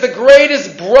think is the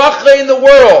greatest bracha in the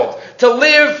world. To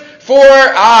live for,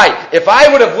 if I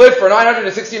would have lived for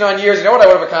 969 years, you know what I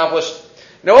would have accomplished?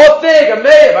 You know what thing, if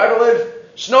I would have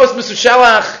lived Shnos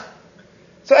Mesushelach.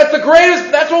 So that's the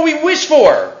greatest, that's what we wish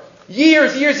for.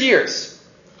 Years, years, years.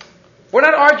 We're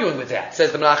not arguing with that,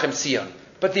 says the Menachem Sion.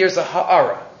 But there's a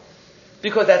ha'ara.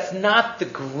 Because that's not the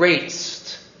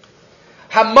greatest.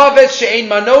 Hamavet she'ein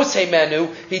manos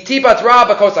heimenu, hitibat ra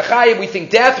b'kos hachayim. We think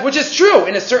death, which is true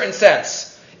in a certain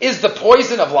sense, is the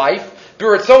poison of life.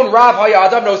 B'ritzon rav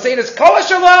ha'yadam nosein is kol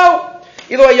hashalo.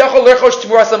 Ilo ha'yachol lerchosh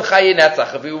t'murasam chayi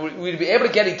netzach. If we'd be able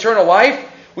to get eternal life,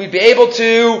 we'd be able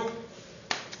to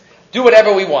do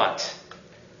whatever we want.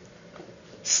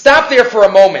 Stop there for a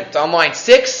moment on line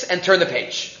 6 and turn the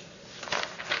page.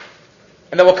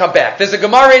 And then we'll come back. There's a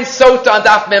Gemara in Sota on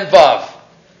Daf Mem Vav.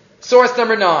 Source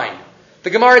number 9. The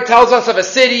Gemara tells us of a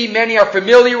city, many are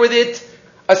familiar with it,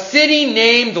 a city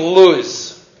named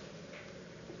Luz.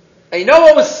 And you know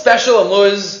what was special in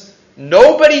Luz?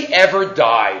 Nobody ever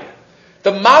died.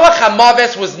 The Malach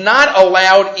HaMaves was not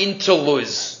allowed into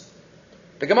Luz.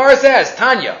 The Gemara says,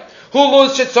 Tanya, Hu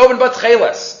Luz shetzoven bat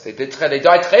cheles. They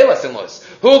died cheles in Luz.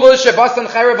 Hu Luz shebasan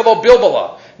chayre v'lo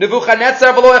bilbala.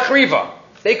 Nebuchadnezzar v'lo echriva.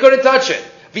 They couldn't touch it.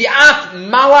 V'af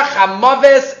malach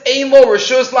hamaves ein lo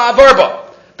reshus la'avarba.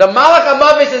 The malach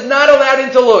hamaves is not allowed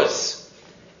into Luz.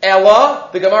 Ella,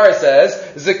 the Gemara says,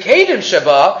 zekedim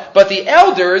sheba, but the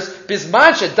elders,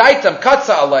 bisman shedaitam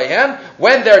katza aleihem,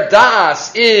 when their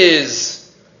da'as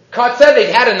is katza,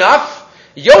 they've had enough,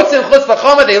 yotzim chutz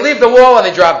l'chama, they leave the wall and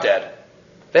they drop dead.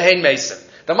 The hein mason.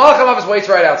 The malach hamaves waits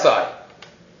right outside.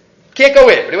 Can't go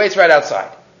in, but he waits right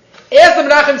outside. Ask the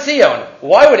Menachem Sion,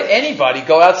 why would anybody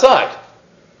go outside?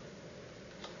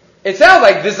 It sounds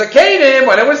like the Zakedim,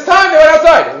 when it was time, they went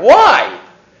outside. Why?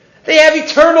 They have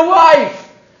eternal life.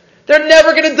 They're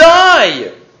never going to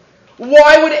die.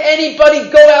 Why would anybody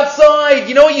go outside?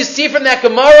 You know what you see from that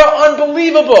Gemara?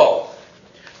 Unbelievable.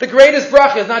 The greatest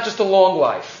bracha is not just a long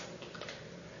life.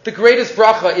 The greatest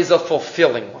bracha is a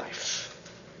fulfilling life.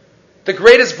 The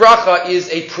greatest bracha is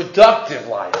a productive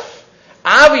life.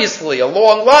 Obviously, a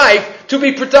long life to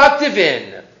be productive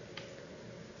in.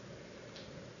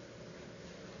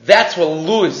 That's what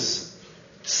Luz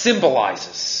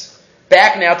symbolizes.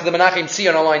 Back now to the Menachem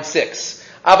Sion on line 6.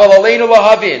 Aval aleinu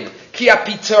lahavin ki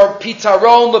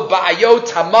pitaron leba'ayot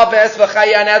hamaves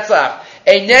v'chaya netzach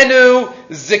einenu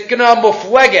zikna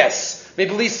mufleges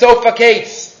mibli sofa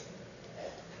kates.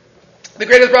 The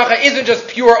greatest bracha isn't just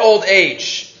pure old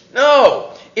age.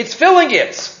 No, it's filling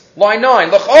it. Line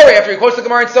 9, L'chore, after he quotes the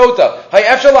Gemara in Sota,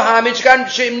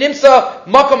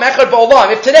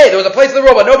 if today there was a place in the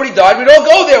world but nobody died, we'd all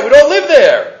go there, we'd all live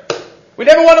there. We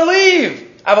never want to leave.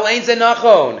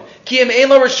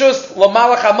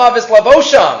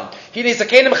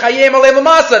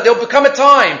 There'll become a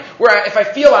time where if I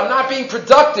feel I'm not being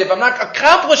productive, I'm not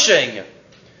accomplishing,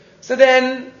 so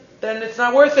then it's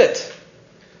not worth it.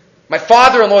 My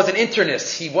father-in-law is an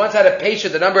internist. He once had a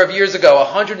patient a number of years ago,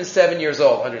 107 years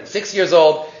old, 106 years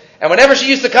old. And whenever she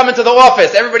used to come into the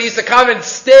office, everybody used to come and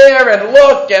stare and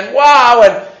look and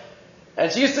wow. And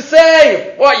she used to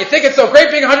say, what, you think it's so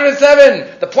great being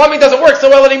 107? The plumbing doesn't work so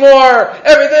well anymore.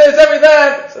 Every this, every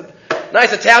that. It's a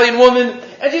nice Italian woman.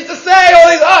 And she used to say all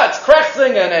these, it's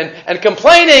crashing and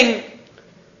complaining.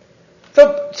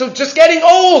 So just getting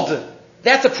old,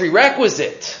 that's a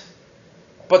prerequisite.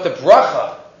 But the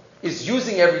bracha is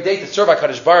using every day to serve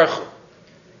HaKadosh Baruch Hu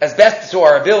as best to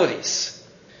our abilities.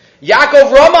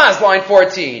 Yaakov Ramaz, line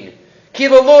 14. Ki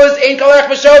luz ein kalech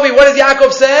v'shovi. What does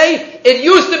Yaakov say? It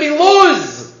used to be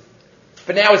Luz,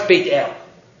 but now it's Beit El.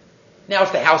 Now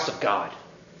it's the house of God.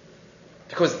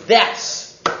 Because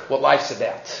that's what life's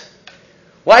about.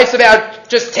 Life's about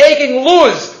just taking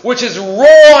Luz, which is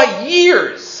raw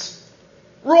years,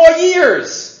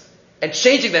 and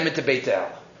changing them into Beit El.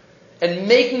 And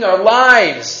making our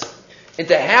lives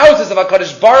into houses of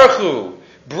HaKadosh Baruch Hu,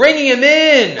 bringing Him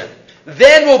in.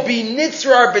 Then we'll be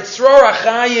Nitzrar B'tzror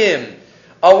Achayim.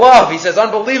 Allah, He says,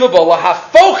 unbelievable.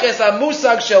 Lahafoch es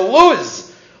ha-musag shel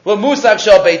Luz, la-musag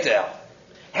shel Beit El.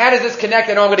 How does this connect?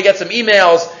 I know I'm going to get some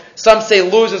emails. Some say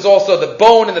Luz is also the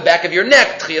bone in the back of your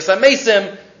neck. Tchias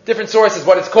ha-mesim. Different sources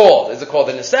what it's called. Is it called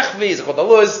the Nesechvi? Is it called the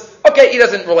Luz? Okay, he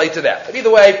doesn't relate to that. But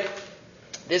either way,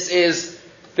 this is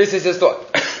his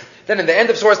thought. Then in the end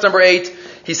of source number 8,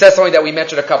 he says something that we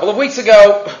mentioned a couple of weeks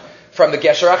ago from the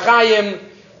Gesher Achayim.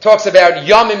 Talks about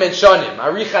Yamim and Shanim.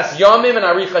 Arichas Yamim and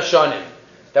Arichas Shanim.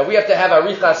 That we have to have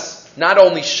Arichas, not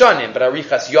only Shanim, but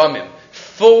Arichas Yamim.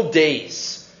 Full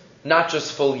days, not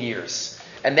just full years.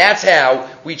 And that's how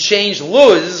we change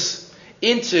Luz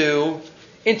into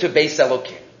Beis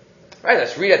Elokim. Right,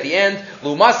 let's read at the end.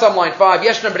 Lumasam, line 5.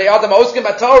 Yeshna b'nei Adam ha'oskim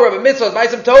b'Torah b'mitzvos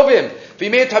b'maisim tovim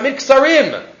v'yimein tamid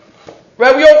ksarim.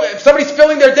 Right, if somebody's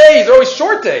filling their days, they're always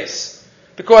short days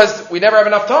because we never have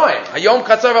enough time. Hayom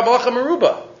katzar v'balacha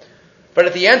meruba. But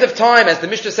at the end of time, as the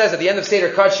Mishnah says at the end of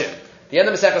Seder Kachim, the end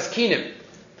of Maseches Kinim,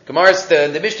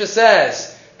 the Mishnah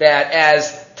says that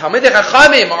as Talmidei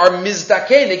Chachamim are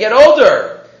mizdakein, they get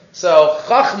older. So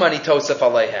Chachmani Tosef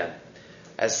Aleihem.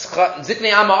 As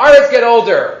Ziknei Am Haaretz get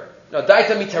older,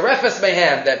 Daita Mitarefes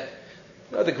Mehem, that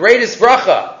the greatest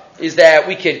bracha is that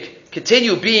we could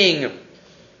continue being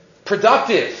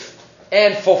productive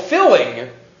and fulfilling,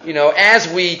 as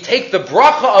we take the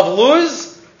bracha of Luz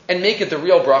and make it the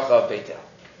real bracha of Beit El.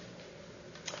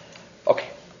 Okay.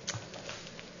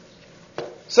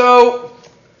 So,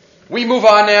 we move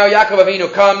on now. Yaakov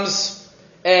Avinu comes,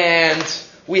 and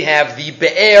we have the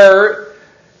Be'er,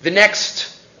 the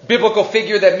next biblical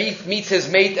figure that meets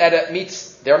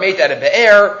their mate at a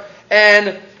Be'er,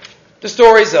 and the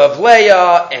stories of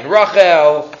Leah and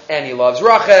Rachel, and he loves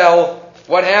Rachel.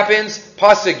 What happens?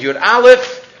 Pasuk Yud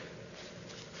Aleph.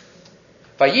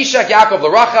 Vayishak Yaakov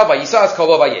l'Rachel, vayisas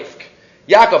kolo vayevk.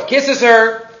 Yaakov kisses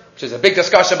her, which is a big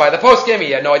discussion by the poskim.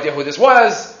 He had no idea who this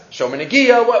was. Shomer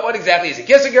Negiah. What exactly is he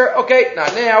kissing her? Okay,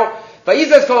 not now.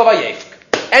 Vayisas kolo vayevk.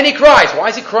 And he cries. Why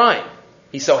is he crying?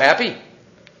 He's so happy.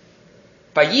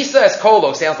 Vayisas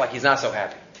kolo sounds like he's not so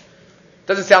happy.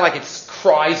 Doesn't sound like it's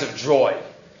cries of joy.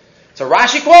 So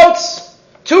Rashi quotes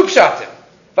two pshatim.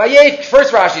 Vayevk,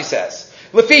 first Rashi says,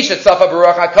 Lefisha tzafa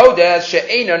baruch hakodesh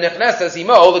she'ena nechnesas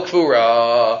imo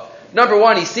lekfura. Number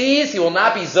one, he sees he will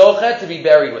not be zochet to be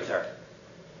buried with her.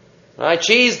 Right?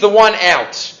 She's the one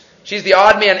out. She's the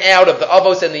odd man out of the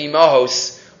avos and the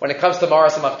imahos when it comes to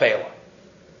Maras Machpelah.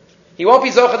 He won't be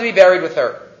zochet to be buried with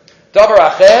her. Davar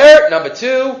acher, number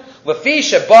two,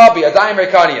 Lefisha ba biyadayim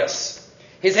rekanias.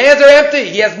 His hands are empty.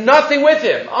 He has nothing with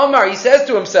him. Amar, he says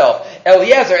to himself,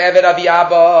 Eliezer Eved Avi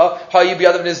Abba, Hayu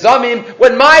Biyadav Nizamim.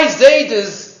 When my Zayd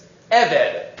is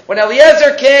Eved, when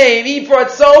Eliezer came, he brought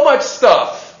so much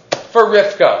stuff for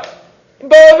Rivka.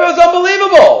 But it was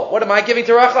unbelievable. What am I giving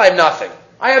to Rachel? I have nothing.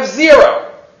 I have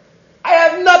zero. I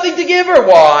have nothing to give her.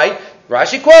 Why?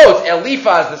 Rashi quotes,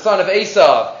 Eliphaz, the son of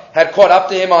Esav, had caught up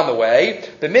to him on the way.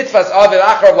 The mitzvahs of it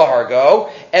achar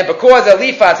lahargo, and because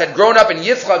Eliphaz had grown up in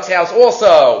Yitzchak's house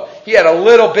also, he had a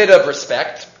little bit of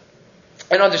respect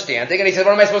and understanding. And he said,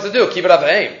 "What am I supposed to do? Keep it up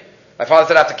the aim. My father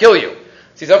said I have to kill you."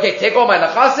 So he said, "Okay, take all my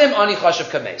nachasim, ani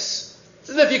chashav kames. This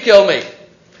is if you kill me."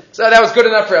 So that was good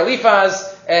enough for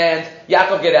Eliphaz, and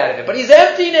Yaakov get out of it. But he's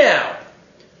empty now.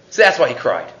 So that's why he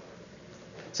cried.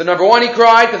 So number one, he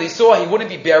cried because he saw he wouldn't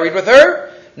be buried with her.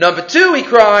 Number two, he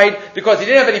cried because he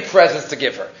didn't have any presents to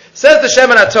give her. Says the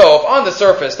Shemin HaTov, on the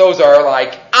surface, those are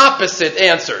like opposite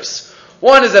answers.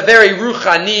 One is a very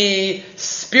ruchani,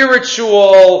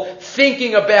 spiritual,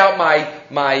 thinking about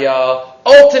my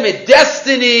ultimate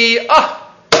destiny.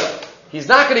 He's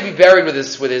not going to be buried with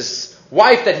his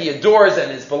wife that he adores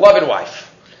and his beloved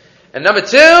wife. And number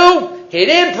two, he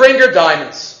didn't bring her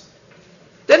diamonds.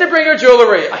 Didn't bring her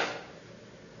jewelry.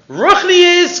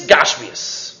 Ruchni is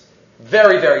Gashmius.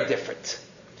 Very, very different.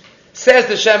 Says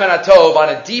the Shemin HaTov, on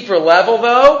a deeper level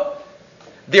though,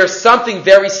 there's something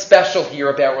very special here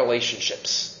about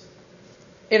relationships.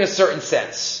 In a certain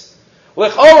sense.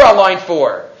 L'chora, line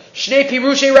 4. Shnei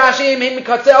pirushei Rashi im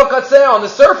katzel katzel. On the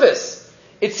surface,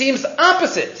 it seems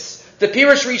opposites. The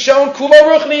pirush rishon kulo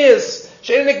ruchni is.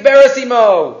 Shein nikberes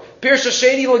imo. Pirush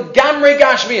hasheni legamrei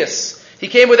gashmius. He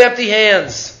came with empty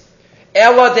hands.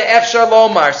 Ella de Efshar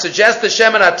Lomar suggests the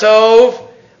Shemen HaTov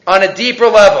on a deeper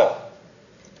level.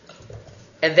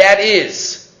 And that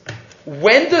is,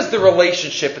 when does the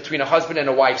relationship between a husband and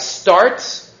a wife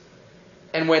start,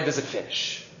 and when does it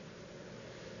finish?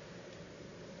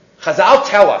 Chazal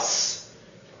tell us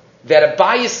that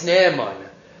Abayis Ne'eman,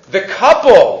 the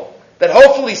couple that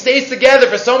hopefully stays together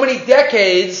for so many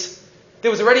decades, there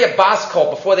was already a bas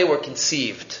kol before they were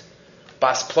conceived.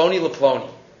 Bas ploni leploni.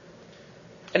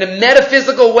 In a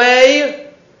metaphysical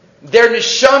way, their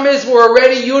neshamas were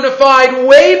already unified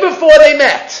way before they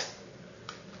met.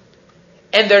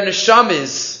 And their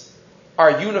neshamas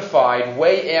are unified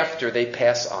way after they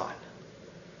pass on.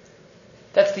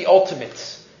 That's the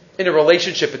ultimate in a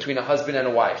relationship between a husband and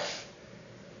a wife.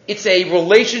 It's a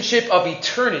relationship of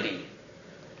eternity.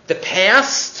 The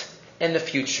past and the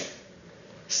future.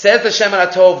 Says the Shemen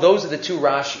HaTov, those are the two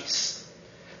Rashis.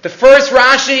 The first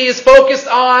Rashi is focused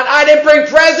on, I didn't bring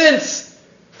presents.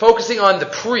 Focusing on the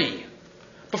pre.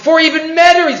 Before he even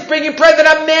met her, he's bringing presents,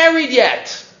 I'm married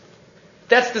yet.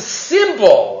 That's the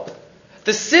symbol.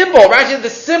 The symbol, Rashi is the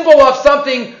symbol of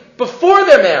something before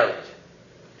they're married.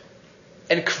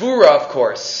 And Kvura, of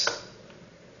course,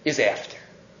 is after.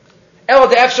 El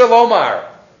de Efshar Lomar.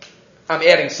 I'm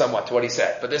adding somewhat to what he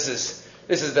said, but this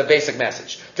is the basic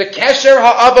message. The Kesher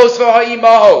ha'avos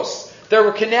v'ha'imahos. There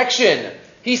were connection.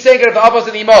 He's saying it of the avos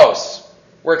and imos.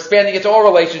 We're expanding it to all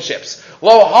relationships.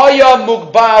 Lo haya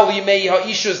mugbal yimei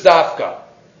ha'ishus dafka.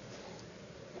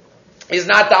 Is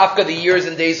not dafka the years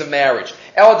and days of marriage.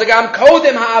 El degam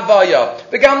kodem ha'avaya.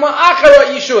 Degam ma'achar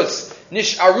ha'ishus.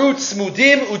 Nisharut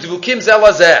smudim udvukim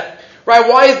zelazeh. Right?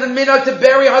 Why is the minhag to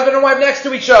bury a husband and wife next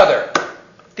to each other?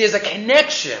 There's a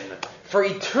connection for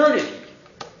eternity.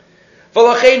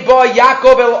 V'lachein ba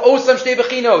Yaakov el osam shtei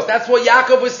bechinos. That's what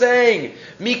Yaakov was saying.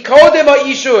 Mikodem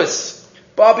ha'ishus.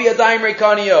 Babi adayim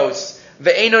rekanios.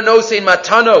 Ve'eno nosein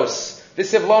matanos.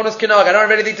 V'sivlonos kenag. I don't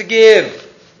have anything to give.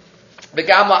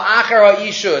 V'gam la'achar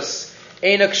ha'ishus.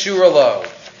 Eina kshura lo.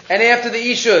 And after the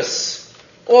ishus,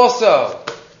 also,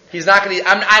 he's not going to,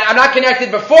 I'm not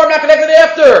connected before, I'm not connected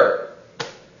after.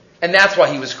 And that's why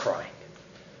he was crying.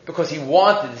 Because he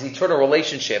wanted this eternal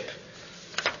relationship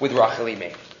with Rachel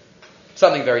Imei.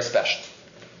 Something very special.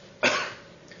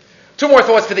 Two more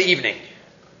thoughts for the evening.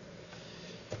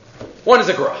 One is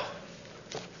a gra.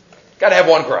 Got to have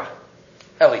one gra,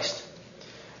 at least.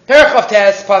 Perach of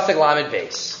Tes, Pasuk Lamed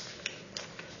Beis.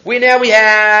 We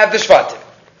have the Shvatim.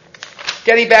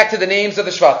 Getting back to the names of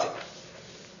the Shvatim.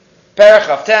 Perach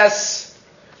of Tes.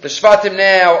 The Shvatim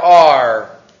now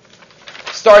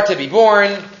start to be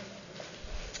born.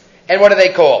 And what are they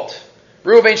called?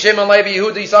 Reuven, Shimon, Levi,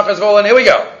 Yehuda, Yisachar, Zevulun. Here we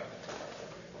go.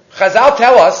 Chazal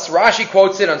tell us, Rashi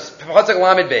quotes it on Pasuk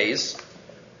Lamed Beis,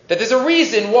 that there's a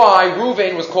reason why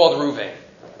Reuven was called Reuven.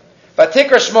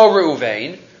 Vatikra Shmo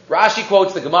Reuven. Rashi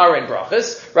quotes the Gemara in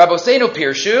Brachas. Rabosenu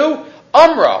Pirshu.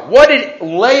 Amra. What did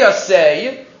Leah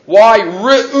say? Why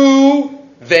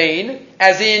Reuven,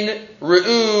 as in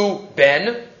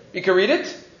Reuben? You can read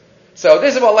it. So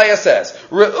this is what Leah says.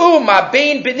 Re'u ma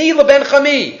bein bini leben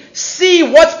chami. See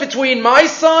what's between my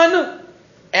son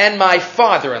and my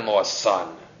father-in-law's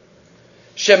son.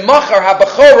 Shemachar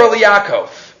habachor Yaakov.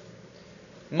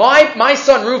 My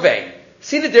son Reuven.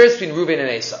 See the difference between Reuven and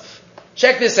Esav.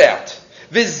 Check this out.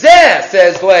 Vizeh,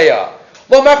 says Leah.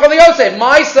 Lo machar Yosef.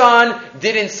 My son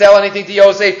didn't sell anything to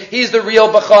Yosef. He's the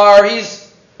real Bachar.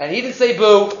 And he didn't say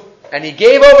boo. And he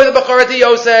gave over the Bechorah to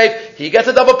Yosef. He gets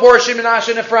a double portion, Menashe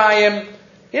and Ephraim.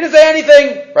 He didn't say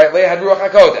anything. Right? Leah had Ruach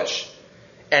HaKodesh.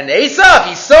 And Esav,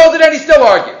 he sold it and he still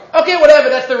argued. Okay, whatever,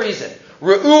 that's the reason.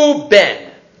 Re'u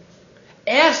ben.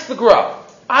 Ask the Gra.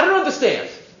 I don't understand.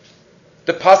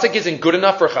 The Pasuk isn't good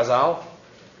enough for Chazal.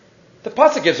 The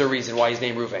Pasuk gives a reason why he's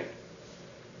named Reuven.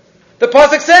 The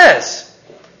Pasuk says,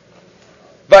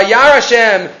 Vayar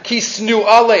Hashem ki snu'a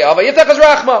le'ah v'yiftach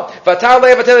rachma v'atar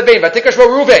le'ah v'teled bein v'tikar shmo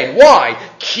Reuven. Why?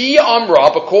 Ki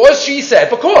amra, because she said,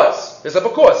 because. There's a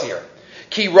because here.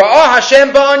 Ki ra'ah Hashem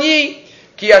ba'ani.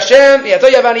 Ki Hashem,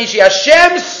 yatoy yavani shi.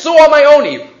 Hashem saw my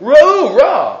oni.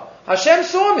 Ra. Hashem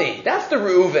saw me. That's the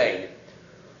Reuven.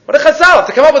 What a chazal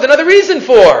to come up with another reason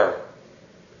for.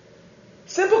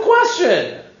 Simple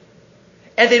question.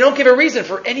 And they don't give a reason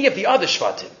for any of the other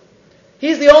Shvatim.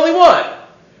 He's the only one.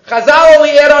 Chazal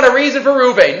only add on a reason for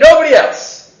Reuven. Nobody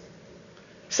else.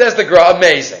 Says the Gra,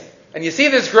 amazing. And you see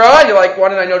this Gra, and you're like, why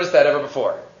didn't I notice that ever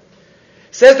before?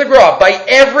 Says the Gra, by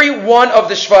every one of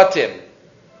the Shvatim,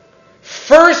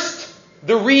 first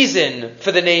the reason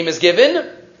for the name is given,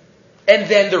 and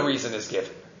then the reason is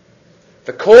given.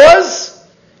 The cause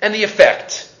and the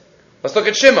effect. Let's look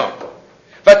at Shimon.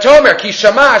 Vatomer ki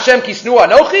shama Hashem ki snua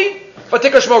anochi,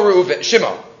 vatikar shmo Reuven.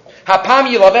 Shimon. Hapam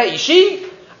yilaveh ishi,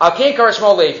 al kein kara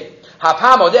shmo Levi.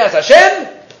 Hapam odeh es Hashem,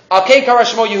 al kein kara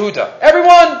shmo Yehuda.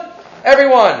 Everyone.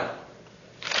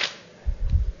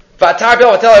 V'atar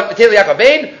bel v'tel Yaakov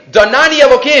bein, Donani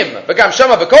Elokim, v'gam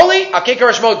shama v'koli, al kein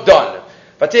kara shmo Don.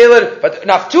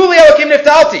 Naftuli Elokim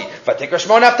Niftalti, v'tikra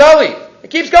shmo Naftali. It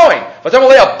keeps going.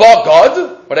 V'tamolei ba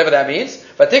God, whatever that means.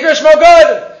 V'tikra shmo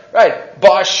God. Right.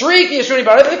 Ba'ashrik Yeshuni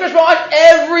Ba'ar. V'tikra shmo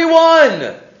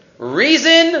everyone.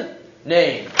 Reason,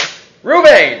 name.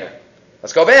 Ruvain.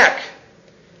 Let's go back.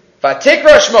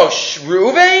 V'tikra shmo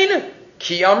Ruvain,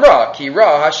 ki amra, ki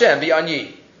ra Hashem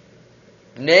bi'anyi.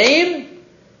 Name,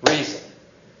 reason.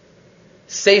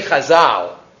 Say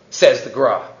Chazal, says the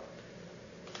Gra,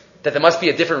 that there must be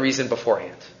a different reason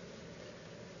beforehand.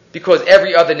 Because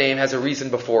every other name has a reason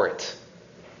before it.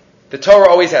 The Torah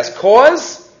always has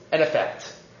cause and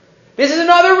effect. This is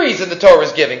another reason the Torah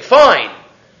is giving. Fine.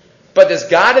 But there's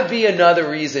got to be another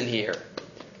reason here.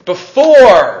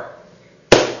 Before.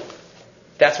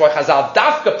 That's why Chazal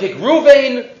Dafka pick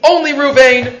Ruvain, only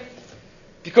Ruvain,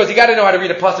 because you got to know how to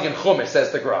read a pasuk in Chumash,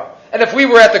 says the Gra. And if we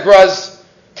were at the Gra's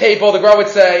table, the Gra would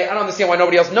say, I don't understand why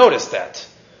nobody else noticed that.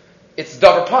 It's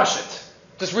Davar Pashit.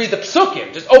 Just read the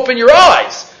psukim. Just open your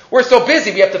eyes. We're so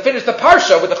busy, we have to finish the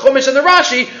Parsha with the Chumash and the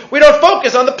Rashi, we don't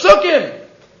focus on the psukim.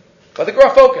 But the Gra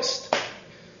focused.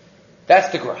 That's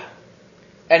the Gra.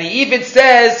 And he even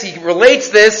says, he relates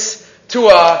this to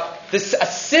a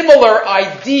similar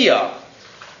idea.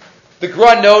 The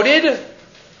Gra noted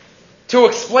to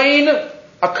explain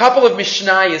a couple of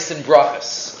Mishnayos and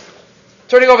Brachas.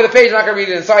 Turning over the page, I'm not going to read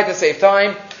it inside to save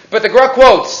time, but the Gra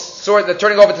quotes,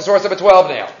 turning over to source number 12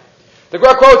 now. The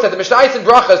Gra quotes that the Mishnayos and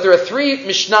Brachas, there are 3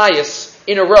 Mishnayos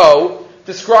in a row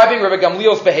describing Rabbi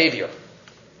Gamliel's behavior.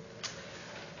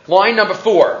 Line number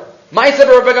 4. It says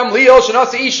Rabbi Gamliel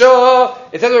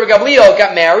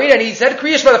got married, and he said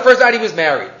Kriyash by the first night he was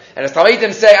married. And his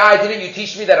Talmidim say, didn't you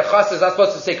teach me that a chas is not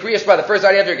supposed to say Kriyash by the first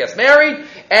night after he gets married?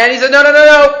 And he said, no.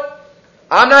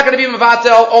 I'm not going to be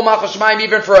Mavatel, O Malchus Shemaim,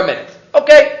 even for a minute.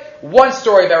 Okay, one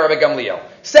story about Rabbi Gamliel.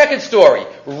 Second story,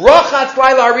 Rachatz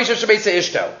Laila Harisha Shabbeitza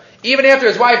Ishto. Even after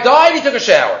his wife died, he took a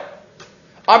shower.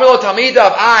 Amrlo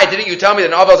Talmidav, didn't you tell me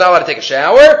that an Avel's not allowed to take a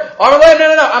shower? Amrlo,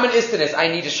 no, I'm an Istanis, I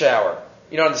need a shower.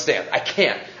 You don't understand. I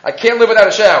can't live without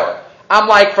a shower. I'm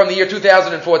like from the year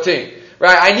 2014.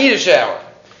 Right? I need a shower.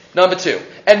 Number 2.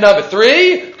 And number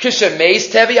 3, Kishemeis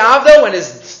Tevi Avdo, when his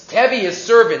Tevi, his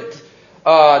servant,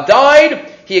 died,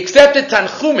 he accepted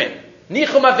Tanchumin,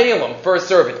 Nichum Avelim, for a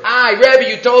servant. Rebbe,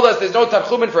 you told us there's no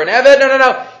Tanchumin for an Eved.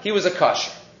 No. He was a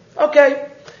kosher. Okay.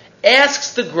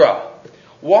 Asks the Gra,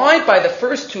 why by the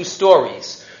first 2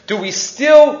 stories do we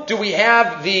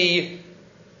have the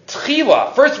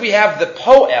Tchila? First we have the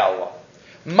Poel,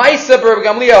 Maisa Rabbi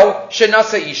Gamliel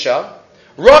Shenasa Isha,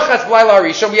 Rachatz Laila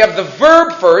Harisha. We have the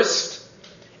verb first,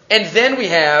 and then we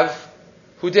have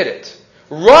who did it.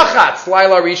 Rachatz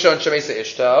Laila Harisha and Shemesa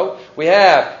Ishto. We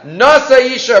have Nasa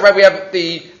Isha. Right? We have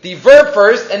the verb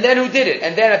first, and then who did it.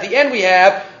 And then at the end we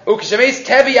have Ukeshemes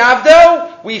Tevi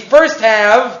Avdo. We first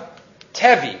have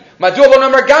Tevi. Madua lo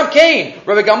namar gam kain.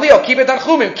 Rabbi Gamliel, keep it on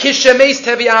chumim. Kishemes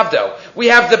Tevi Avdo. We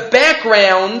have the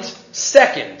background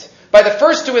second. By the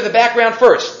first 2 of the background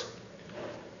first.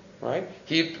 Right?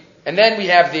 And then we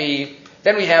have the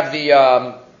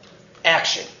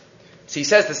action. So he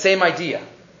says the same idea.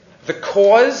 The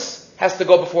cause has to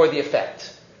go before the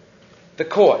effect. The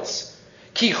cause.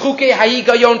 Ki chuke hayi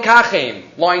gayon kachem.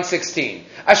 Line 16.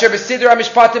 Asher b'sidr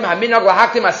ha-mishpatim ha-minag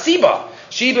lahaktim ha-siba.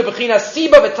 Shiba b'china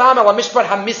siba v'tam al-mishpat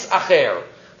ha-mis acher.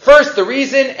 First the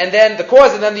reason, and then the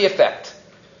cause, and then the effect.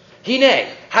 Hine,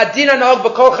 hadina nog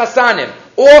b'kol chasanim.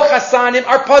 All chasanim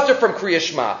are patur from Kriya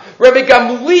Shema. Rabbi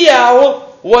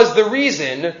Gamliel was the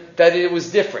reason that it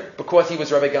was different, because he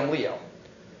was Rabbi Gamliel.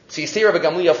 So you say Rabbi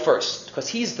Gamliel first, because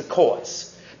he's the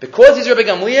cause. Because he's Rabbi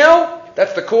Gamliel,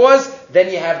 that's the cause,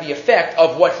 then you have the effect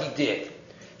of what he did.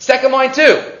 Second line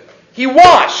 2, he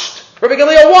washed. Rabbi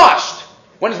Gamliel washed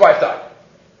when his wife died.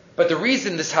 But the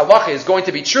reason this halacha is going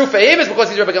to be true for him is because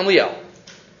he's Rabbi Gamliel.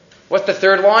 What's the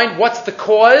third line? What's the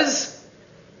cause?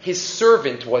 His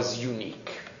servant was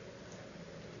unique.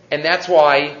 And that's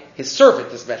why his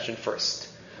servant is mentioned first.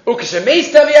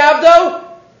 Ukeshemeis Tevi Avdo,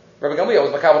 Rabbi Gamliel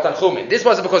was Makabel Tanchumin. This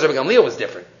wasn't because Rabbi Gamliel was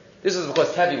different. This was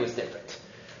because Tevi was different.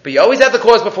 But you always have the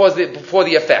cause before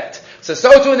the effect.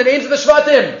 So too in the names of the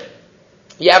Shvatim.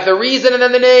 You have the reason and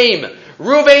then the name.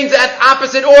 Ruvain's at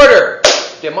opposite order.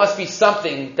 There must be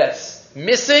something that's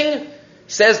missing.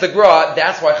 Says the Gra,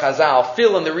 that's why Chazal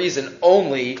fill in the reason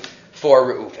only for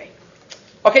Reuven.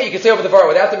 Okay, you can say over the Vara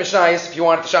without the Mishnayos if you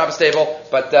want at the Shabbos table,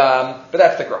 but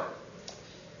that's the Gra.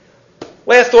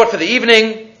 Last thought for the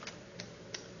evening.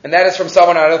 And that is from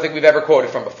someone I don't think we've ever quoted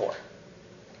from before.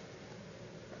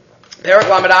 Perek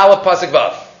Lamed Aleph Pasuk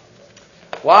Vav.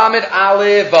 Lamed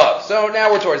Aleph Vav. So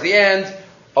now we're towards the end.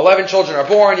 11 children are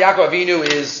born. Yaakov Avinu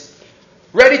is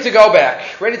ready to go back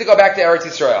to Eretz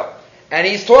Yisrael. And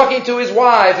he's talking to his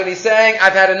wives and he's saying,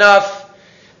 I've had enough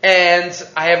and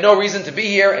I have no reason to be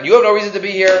here and you have no reason to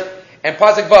be here. And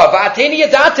Pasuk Vav, Va'ateni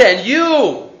yadata, and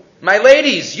you, my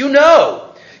ladies, you know.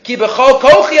 Ki b'chol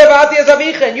kochi avati es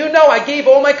avicha, and you know I gave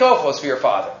all my kochos for your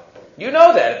father. You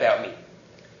know that about me.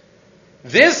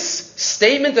 This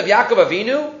statement of Yaakov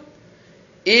Avinu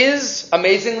is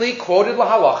amazingly quoted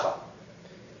lahalacha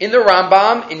in the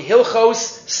Rambam in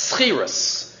Hilchos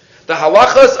Schiras, the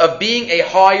halachas of being a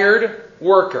hired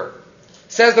worker.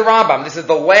 Says the Rambam, this is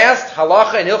the last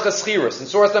halacha in Hilchos Schiras, in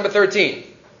source number 13.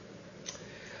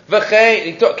 Just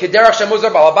like a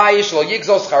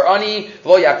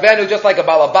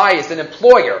balabayis, an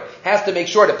employer has to make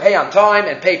sure to pay on time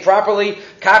and pay properly.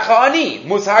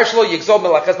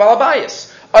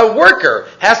 A worker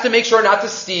has to make sure not to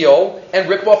steal and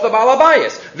rip off the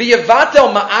balabayis.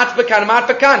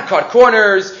 Cut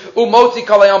corners,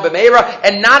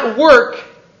 and not work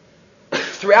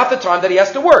throughout the time that he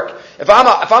has to work. If I'm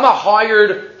a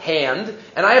hired hand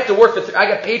and I have to work I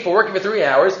get paid for working for 3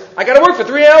 hours, I got to work for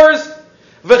 3 hours.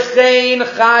 And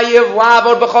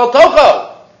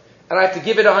I have to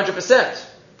give it 100%.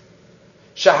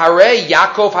 Shaharei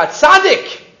Yaakov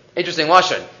HaTzadik. Interesting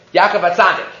lashon. Yaakov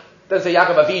HaTzadik. Doesn't say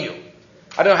Yaakov Avinu.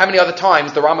 I don't know how many other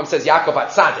times the Rambam says Yaakov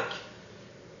HaTzadik.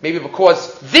 Maybe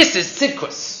because this is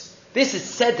tzidkus. This is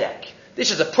tzedek. This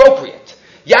is appropriate.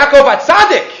 Yaakov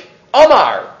HaTzadik.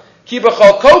 Omar. Ki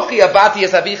b'chol kochi avati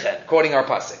es avichen. Quoting our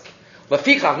pasuk.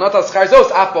 Lefichach notas charzos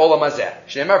af ba'olam hazeh.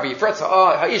 Shneimar v'yifratz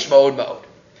ha'ish ma'od ma'od.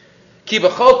 Ki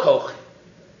b'chol kochi.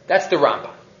 That's the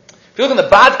Rambam. If you look in the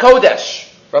Bad Kodesh,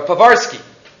 Rav Pavarsky,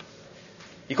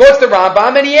 he quotes the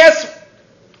Rambam and he asks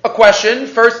a question,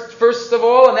 first of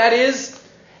all, and that is,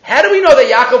 how do we know that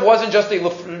Yaakov wasn't just a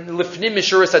lifnim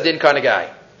mishuras hadin kind of guy?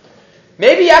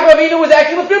 Maybe Yaakov Avinu was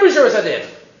actually lifnim mishuras hadin.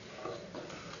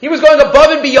 He was going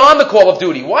above and beyond the call of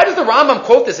duty. Why does the Rambam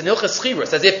quote this in Hilchos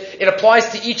Schiras as if it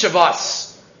applies to each of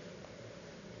us?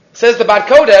 Says the Bad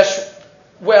Kodesh,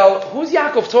 well, who's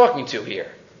Yaakov talking to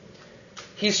here?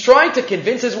 He's trying to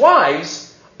convince his wives,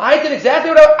 I did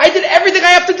everything I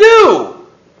have to do.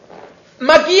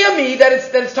 Magia me that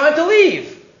it's time to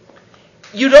leave.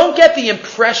 You don't get the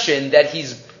impression that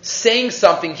he's saying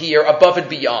something here above and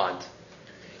beyond.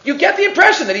 You get the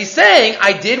impression that he's saying,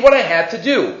 I did what I had to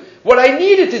do. What I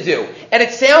needed to do. And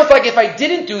it sounds like if I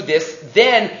didn't do this,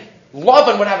 then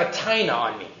Lavan would have a taina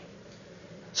on me.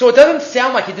 So it doesn't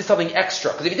sound like he did something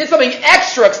extra. Because if he did something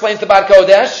extra, explains the Bad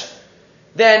Kodesh,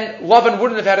 then Lavan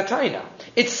wouldn't have had a taina.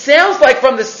 It sounds like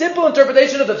from the simple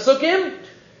interpretation of the Psukim,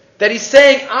 that he's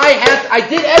saying, I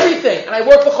did everything, and I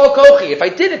worked for Chol Kochi. If I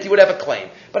didn't, he would have a claim.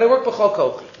 But I worked for Chol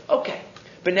Kochi. Okay.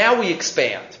 But now we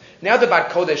expand. Now the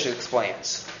Bad Kodesh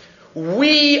explains.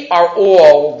 We are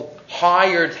all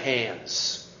hired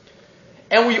hands.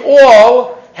 And we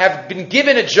all have been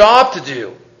given a job to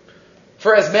do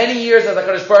for as many years as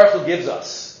HaKadosh Baruch Hu gives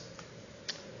us.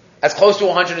 As close to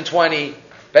 120,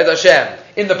 Bez Hashem.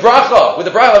 In the bracha, with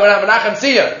the bracha of Menachem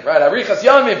Tziyon, right? Arichas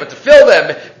Yamim, but to fill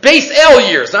them, base El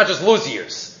years, not just lose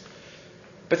years.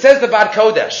 But says the Bad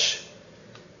Kodesh,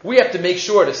 we have to make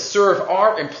sure to serve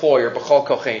our employer, B'chol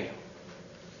Kocheinu.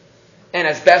 And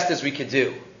as best as we can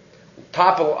do.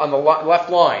 Top on the left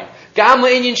line. Gam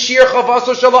le'inyin shir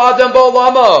chavaso shel adam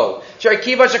bo'olamo.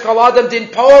 Sh'arkiva shekol adam din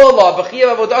po'ol alav.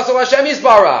 V'chiyav avodaso Hashem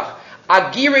yisbarach.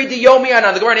 Agirei diyomi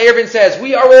anan. The Gemara in Eruvin says,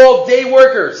 we are all day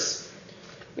workers.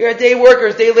 We are day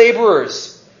workers, day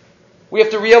laborers. We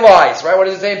have to realize, right? What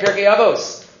does it say in Pirkei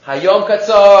Avos? Hayom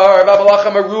katzar,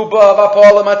 v'abalacha meruba,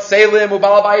 v'apol amatzelim,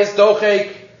 u'balabayis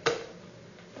dochek.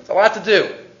 It's a lot to do.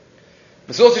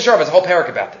 Mesulas Yesharim has a whole parak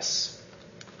about this.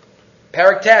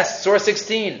 Parak Test, Surah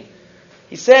 16.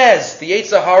 He says, the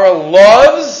Yetzer Hara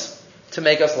loves to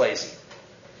make us lazy.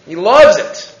 He loves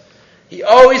it. He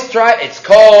always tries, it's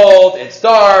cold, it's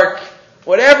dark,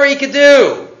 whatever he can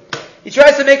do. He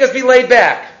tries to make us be laid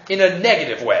back in a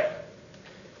negative way.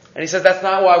 And he says, that's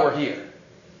not why we're here.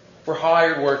 We're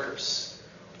hired workers.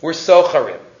 We're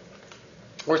socharim.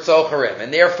 We're socharim.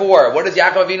 And therefore, what does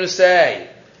Yaakov Avinu say?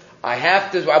 What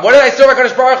did I serve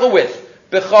HaKadosh Baruch Hu with?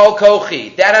 B'chol kochi.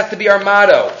 That has to be our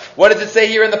motto. What does it say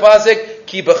here in the pasuk?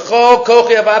 Ki b'chol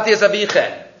kochi avati es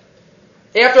avichen.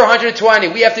 After 120,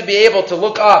 we have to be able to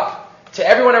look up to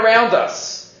everyone around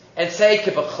us and say,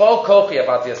 Ki b'chol kochi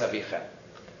avati es avichen.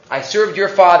 I served your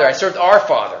father. I served our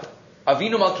father.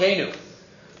 Avinu Malkeinu.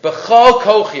 B'chol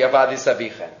kochi avati es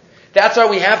avichen. That's why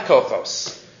we have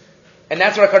kochos. And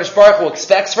that's what HaKadosh Baruch Hu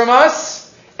expects from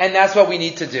us, and that's what we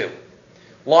need to do.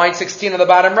 Line 16 on the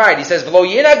bottom right, he says, V'lo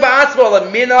yinag ba'atzmo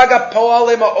leminag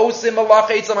ha'poalim ha'osim malacha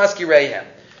etzam askireihem.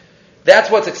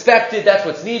 That's what's expected, that's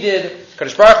what's needed.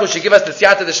 HaKadosh Baruch Hu should give us the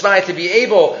siyata d'shmaya to be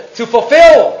able to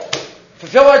fulfill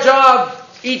our job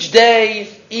each day,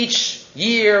 each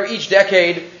year, each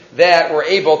decade, that we're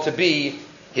able to be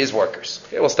His workers.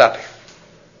 Okay, we'll stop here.